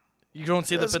 Yeah. You don't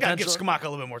see the Let's gotta give potential? Scamacca a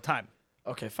little bit more time.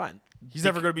 Okay, fine. He's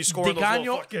never going to be scoring those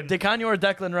little fucking... Di Canio or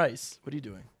Declan Rice? What are you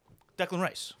doing? Declan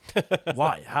Rice.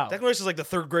 Why? How? Declan Rice is like the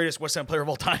 3rd greatest West Ham player of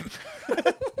all time.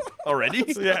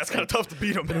 Already? So yeah, it's kind of tough to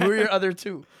beat him. Who are your other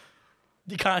two?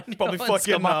 Di Canio Probably and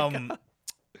fucking Scamacca.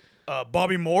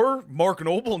 Bobby Moore, Mark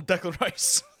Noble, and Declan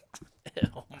Rice.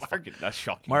 That's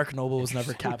shocking. Mark Noble was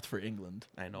never capped for England.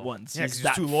 I know. Once. Yeah, he's because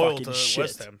that he's too loyal fucking to shit.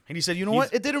 West Ham. And he said, you know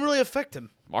what? It didn't really affect him.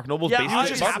 Mark Noble's Yeah, basically, I was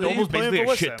just Mark happy Noble's playing basically for a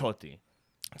West shit Ham. Totti.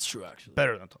 That's true, actually.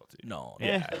 Better than Totti. No.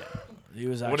 Yeah. He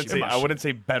was I wouldn't actually. say I wouldn't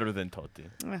say better than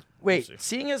Totti. Wait,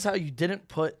 seeing as how you didn't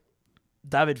put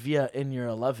David Villa in your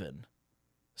 11,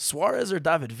 Suarez or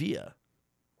David Villa?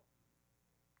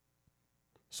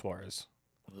 Suarez.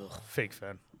 Fake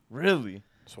fan. Really?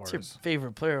 What's your Suarez.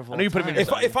 favorite player of all know you put time? him in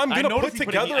If I'm I gonna noticed put he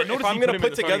put him- together, I if noticed I'm he gonna put him in put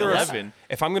the starting together, 11.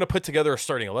 if I'm gonna put together a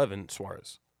starting 11,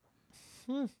 Suarez.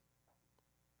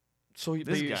 So but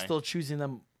This you're guy. still choosing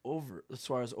them over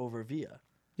Suarez over Villa.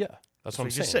 Yeah, that's what I'm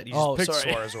You just saying. said. You just Oh, picked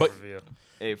sorry. Suarez But- over Villa.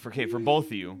 Hey, for both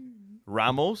of you,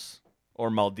 Ramos or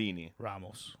Maldini?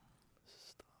 Ramos.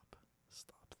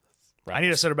 Ramos. I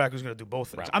need a center back who's going to do both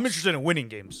things. Ramos. I'm interested in winning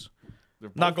games.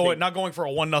 They're Not both going for a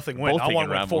 1-0 win. both I want taking to win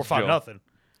Ramos, 4-5 Joe. nothing.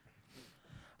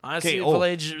 Honestly,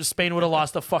 Okay, Valeij, Spain would have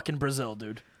lost to fucking Brazil,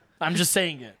 dude. I'm just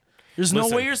saying it. There's no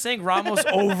Listen. way you're saying Ramos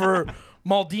over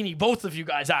Maldini. Both of you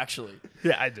guys, actually.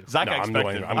 Yeah, I do. Zach, No, I I'm expected.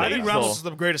 going- I'm I going- think so- Ramos is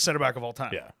the greatest center back of all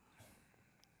time. Yeah.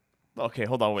 Okay,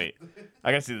 hold on, wait.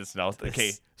 I gotta see this now.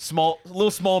 Okay,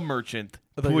 little small merchant,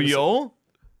 thought you were Puyol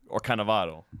or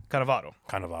Cannavaro. Cannavaro.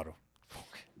 Cannavaro.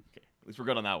 At least we're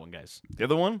good on that one, guys. The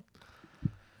other one,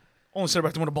 Only center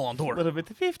back to win a Ballon a d'Or. little bit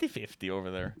 50-50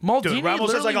 over there. Maldini Dude,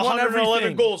 Ramos has like literally won 111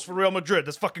 everything. goals for Real Madrid.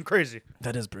 That's fucking crazy.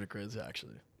 That is pretty crazy,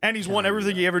 actually. And he's won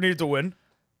everything he ever needed to win.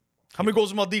 How many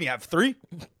goals did Maldini have? 3?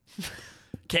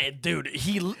 Okay, dude,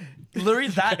 literally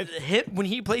that hit when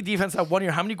he played defense that 1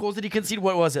 year. How many goals did he concede?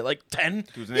 What was it, like 10?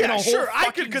 Yeah, sure.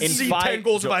 I could concede 10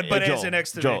 goals if I had Berez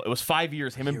next to me. Joe, it was 5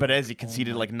 years. Him and Berez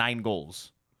conceded like 9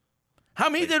 goals. How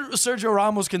many did Sergio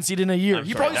Ramos concede in a year?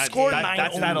 He sorry, probably that- scored that- 9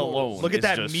 that's own that goals. alone. Look at It's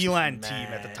that just- Milan team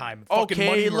at the time. Fucking Okay,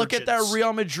 money look at that merchants.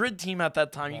 Real Madrid team at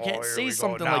that time. You Oh, can't here say we go.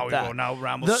 something Now like we that. go. Now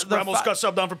Ramos, The Ramos fa- got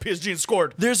subbed down for PSG and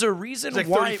scored. There's a reason like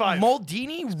why 35.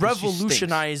 Maldini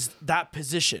revolutionized that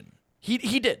position. He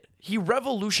did. He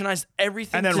revolutionized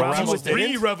everything. And then to do Ramos with it.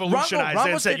 re-revolutionized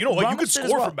it and said, you know what, you could Ramos did as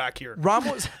score well. from back here.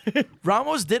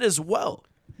 Ramos did as well.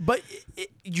 But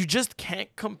you just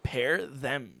can't compare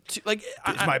them to like.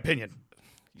 It's my opinion.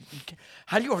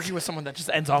 How do you argue with someone that just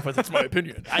ends off with "It's my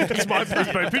opinion"? It's my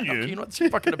opinion. You know what's your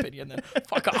fucking opinion? Then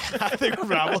fuck off. I think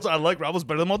I like Ramos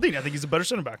better than Maldini. I think he's a better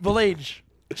center back. Valeij,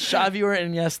 Xavi or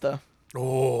Iniesta?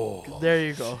 Oh, There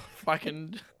you go.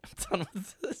 Fucking done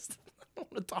with this. I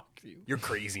don't want to talk to you. you're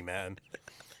crazy, man.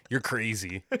 You're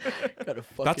crazy. Got a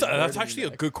fucking That's word in actually your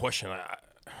a neck. good question.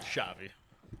 Xavi.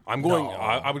 I'm going.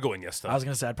 I would go Iniesta. I was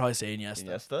gonna say I'd probably say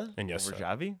Iniesta. Iniesta over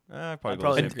Xavi. I'd Probably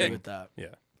probably go agree Iniesta. with that. Yeah.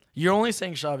 You're only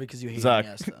saying Xavi because you hate Zack,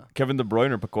 Iniesta. Kevin De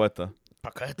Bruyne or Paqueta?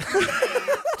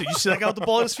 Dude, you see that guy with the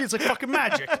ball in his feet? It's like fucking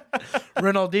magic.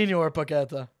 Ronaldinho or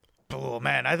Paqueta? Oh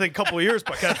man, I think a couple of years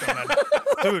Paqueta, man.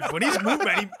 Dude, when he's moved,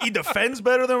 man, he defends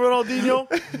better than Ronaldinho.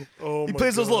 He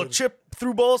plays those little chip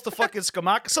through balls to fucking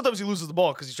Scamacca. Sometimes he loses the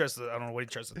ball because he tries to. I don't know what he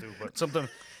tries to do, but sometimes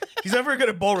he's never good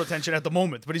at ball retention at the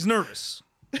moment. But he's nervous.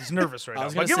 He's nervous right now.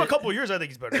 was But gonna give him a say- couple of years, I think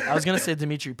he's better. I was gonna say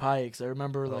Dimitri Payet because I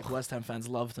remember like West Ham fans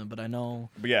loved him, but I know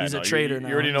But yeah, he's no, a traitor you, now.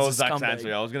 You already He's know a Zack's scumbag.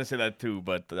 answer. I was gonna say that too,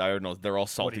 but I don't know. They're all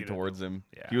salty you gonna towards do? him.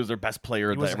 Yeah. He was their best player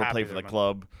that wasn't ever happy played for there, the man.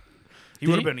 club. He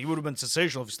Did would have been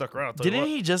sensational if he stuck around. I'll tell you Didn't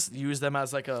what. he just use them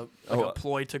as like a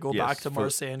ploy to go yes, back to for-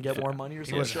 Marseille and get more money or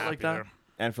some wasn't shit like happy that? there.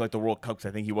 And for like the World Cup, 'cause I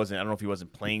think he wasn't. I don't know if he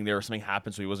wasn't playing there or something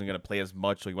happened, so he wasn't gonna play as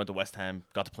much. So he went to West Ham,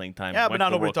 got to playing time. Yeah, but went now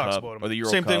to the nobody World talks Cup, about him. Or the Euro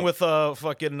Same thing Cup. with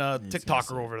fucking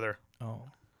TikToker over there, Oh,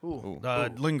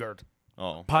 Lingard.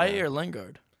 Oh, Payet or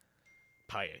Lingard?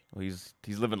 Payet. well, he's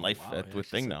living life Wow, with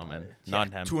thing now, man.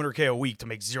 Nottingham. 200K a week to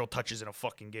make 0 touches in a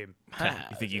fucking game.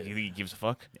 You think he gives a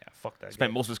fuck? Yeah, fuck that.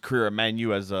 Spent guy. most of his career at Man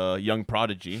U as a young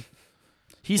prodigy.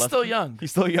 He's still young.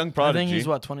 He's still a young I prodigy. think he's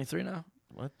what 23 now.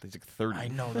 What? He's like 30. I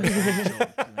know that's a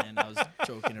joke, man. I was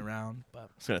joking around, but I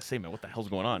was gonna say, man, what the hell's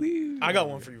going on? I got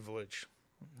one for you, Valeij.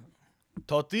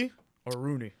 Totti or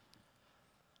Rooney?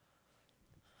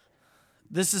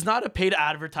 this is not a paid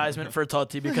advertisement for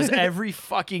Totti because every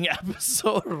fucking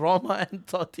episode Roma and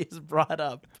Totti is brought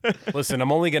up. Listen,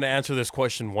 I'm only going to answer this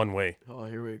question one way. Oh,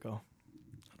 here we go.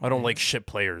 I don't like shit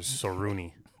players, so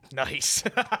Rooney. Nice.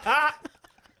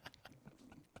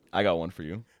 I got one for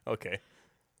you, Okay.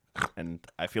 and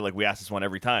I feel like we ask this one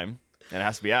every time, and it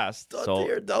has to be asked. Totti so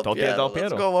or Del Totti or Piero? Del Let's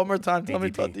Piero. go one more time. Tell me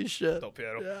DDP. Totti shit. Del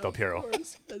Piero. Yeah, Del Piero. Of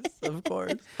course. Yes, of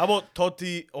course. How about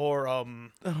Totti or I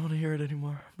don't want to hear it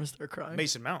anymore. I'm gonna start crying.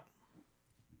 Mason Mount?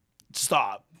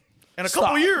 Stop. In a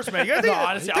couple of years, man. You gotta think,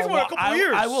 honestly, think I'll about a couple of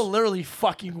years. I will literally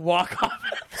fucking walk off.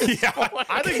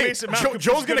 I think Mason Mount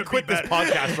Joe's is going to be quit this better.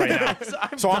 podcast right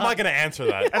now. So I'm not going to answer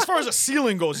that. As far as a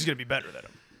ceiling goes, he's gonna be better than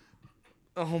him.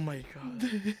 Oh my god.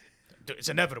 Dude, it's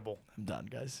inevitable. I'm done,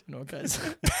 guys. You know what, guys?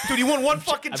 Dude, he won one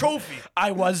fucking trophy.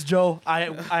 I was Joe. I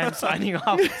am signing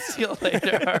off. See you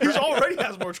later. He already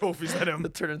has more trophies than him.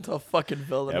 Turn into a fucking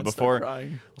villain. Yeah, and before start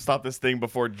crying. we'll stop this thing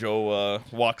before Joe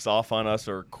walks off on us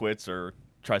or quits or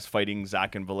tries fighting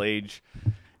Zack and Valeij.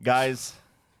 Guys,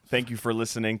 thank you for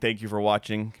listening. Thank you for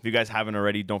watching. If you guys haven't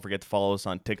already, don't forget to follow us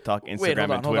on TikTok, Instagram, Wait,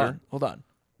 and Twitter. hold on.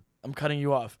 I'm cutting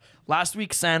you off. Last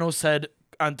week, Sano said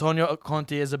Antonio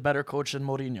Conte is a better coach than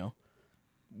Mourinho.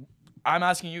 I'm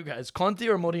asking you guys, Conte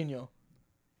or Mourinho?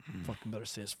 Fucking better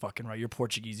say it's fucking right. You're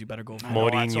Portuguese. You better go. That's why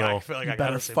I Mourinho. feel like You I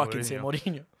better gotta say fucking Mourinho. say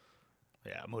Mourinho.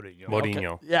 Yeah, Mourinho.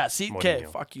 Mourinho. Yeah, see, okay,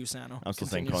 Mourinho. fuck you, Sano. I'm still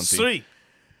saying Continue. Conte. Sweet.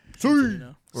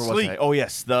 Continue. Where was Sleep. I? Oh,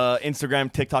 yes. The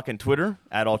Instagram, TikTok, and Twitter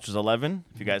at Ultras11.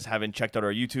 If you guys haven't checked out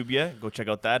our YouTube yet, go check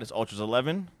out that. It's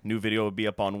Ultras11. New video will be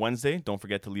up on Wednesday. Don't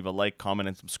forget to leave a like, comment,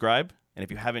 and subscribe. And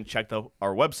if you haven't checked out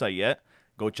our website yet,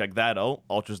 go check that out,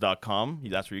 ultras.com.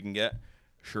 That's where you can get a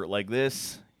shirt like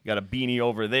this. You got a beanie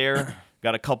over there.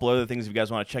 Got a couple other things if you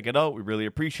guys want to check it out. We really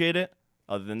appreciate it.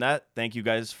 Other than that, thank you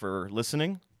guys for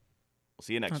listening. We'll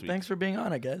see you next week. Thanks for being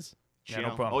on it, guys. Yeah, no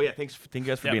Ciao. problem. Oh, yeah. Thank you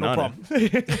guys for Yeah, being no on problem.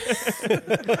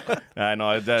 it. I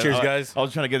know. Cheers, guys. I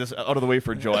was trying to get this out of the way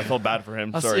for Joe. I felt bad for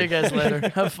him. I'll Sorry. see you guys later.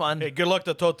 Have fun. Hey, good luck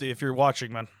to Totti if you're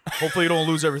watching, man. Hopefully you don't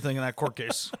lose everything in that court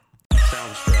case.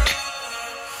 Sounds trash.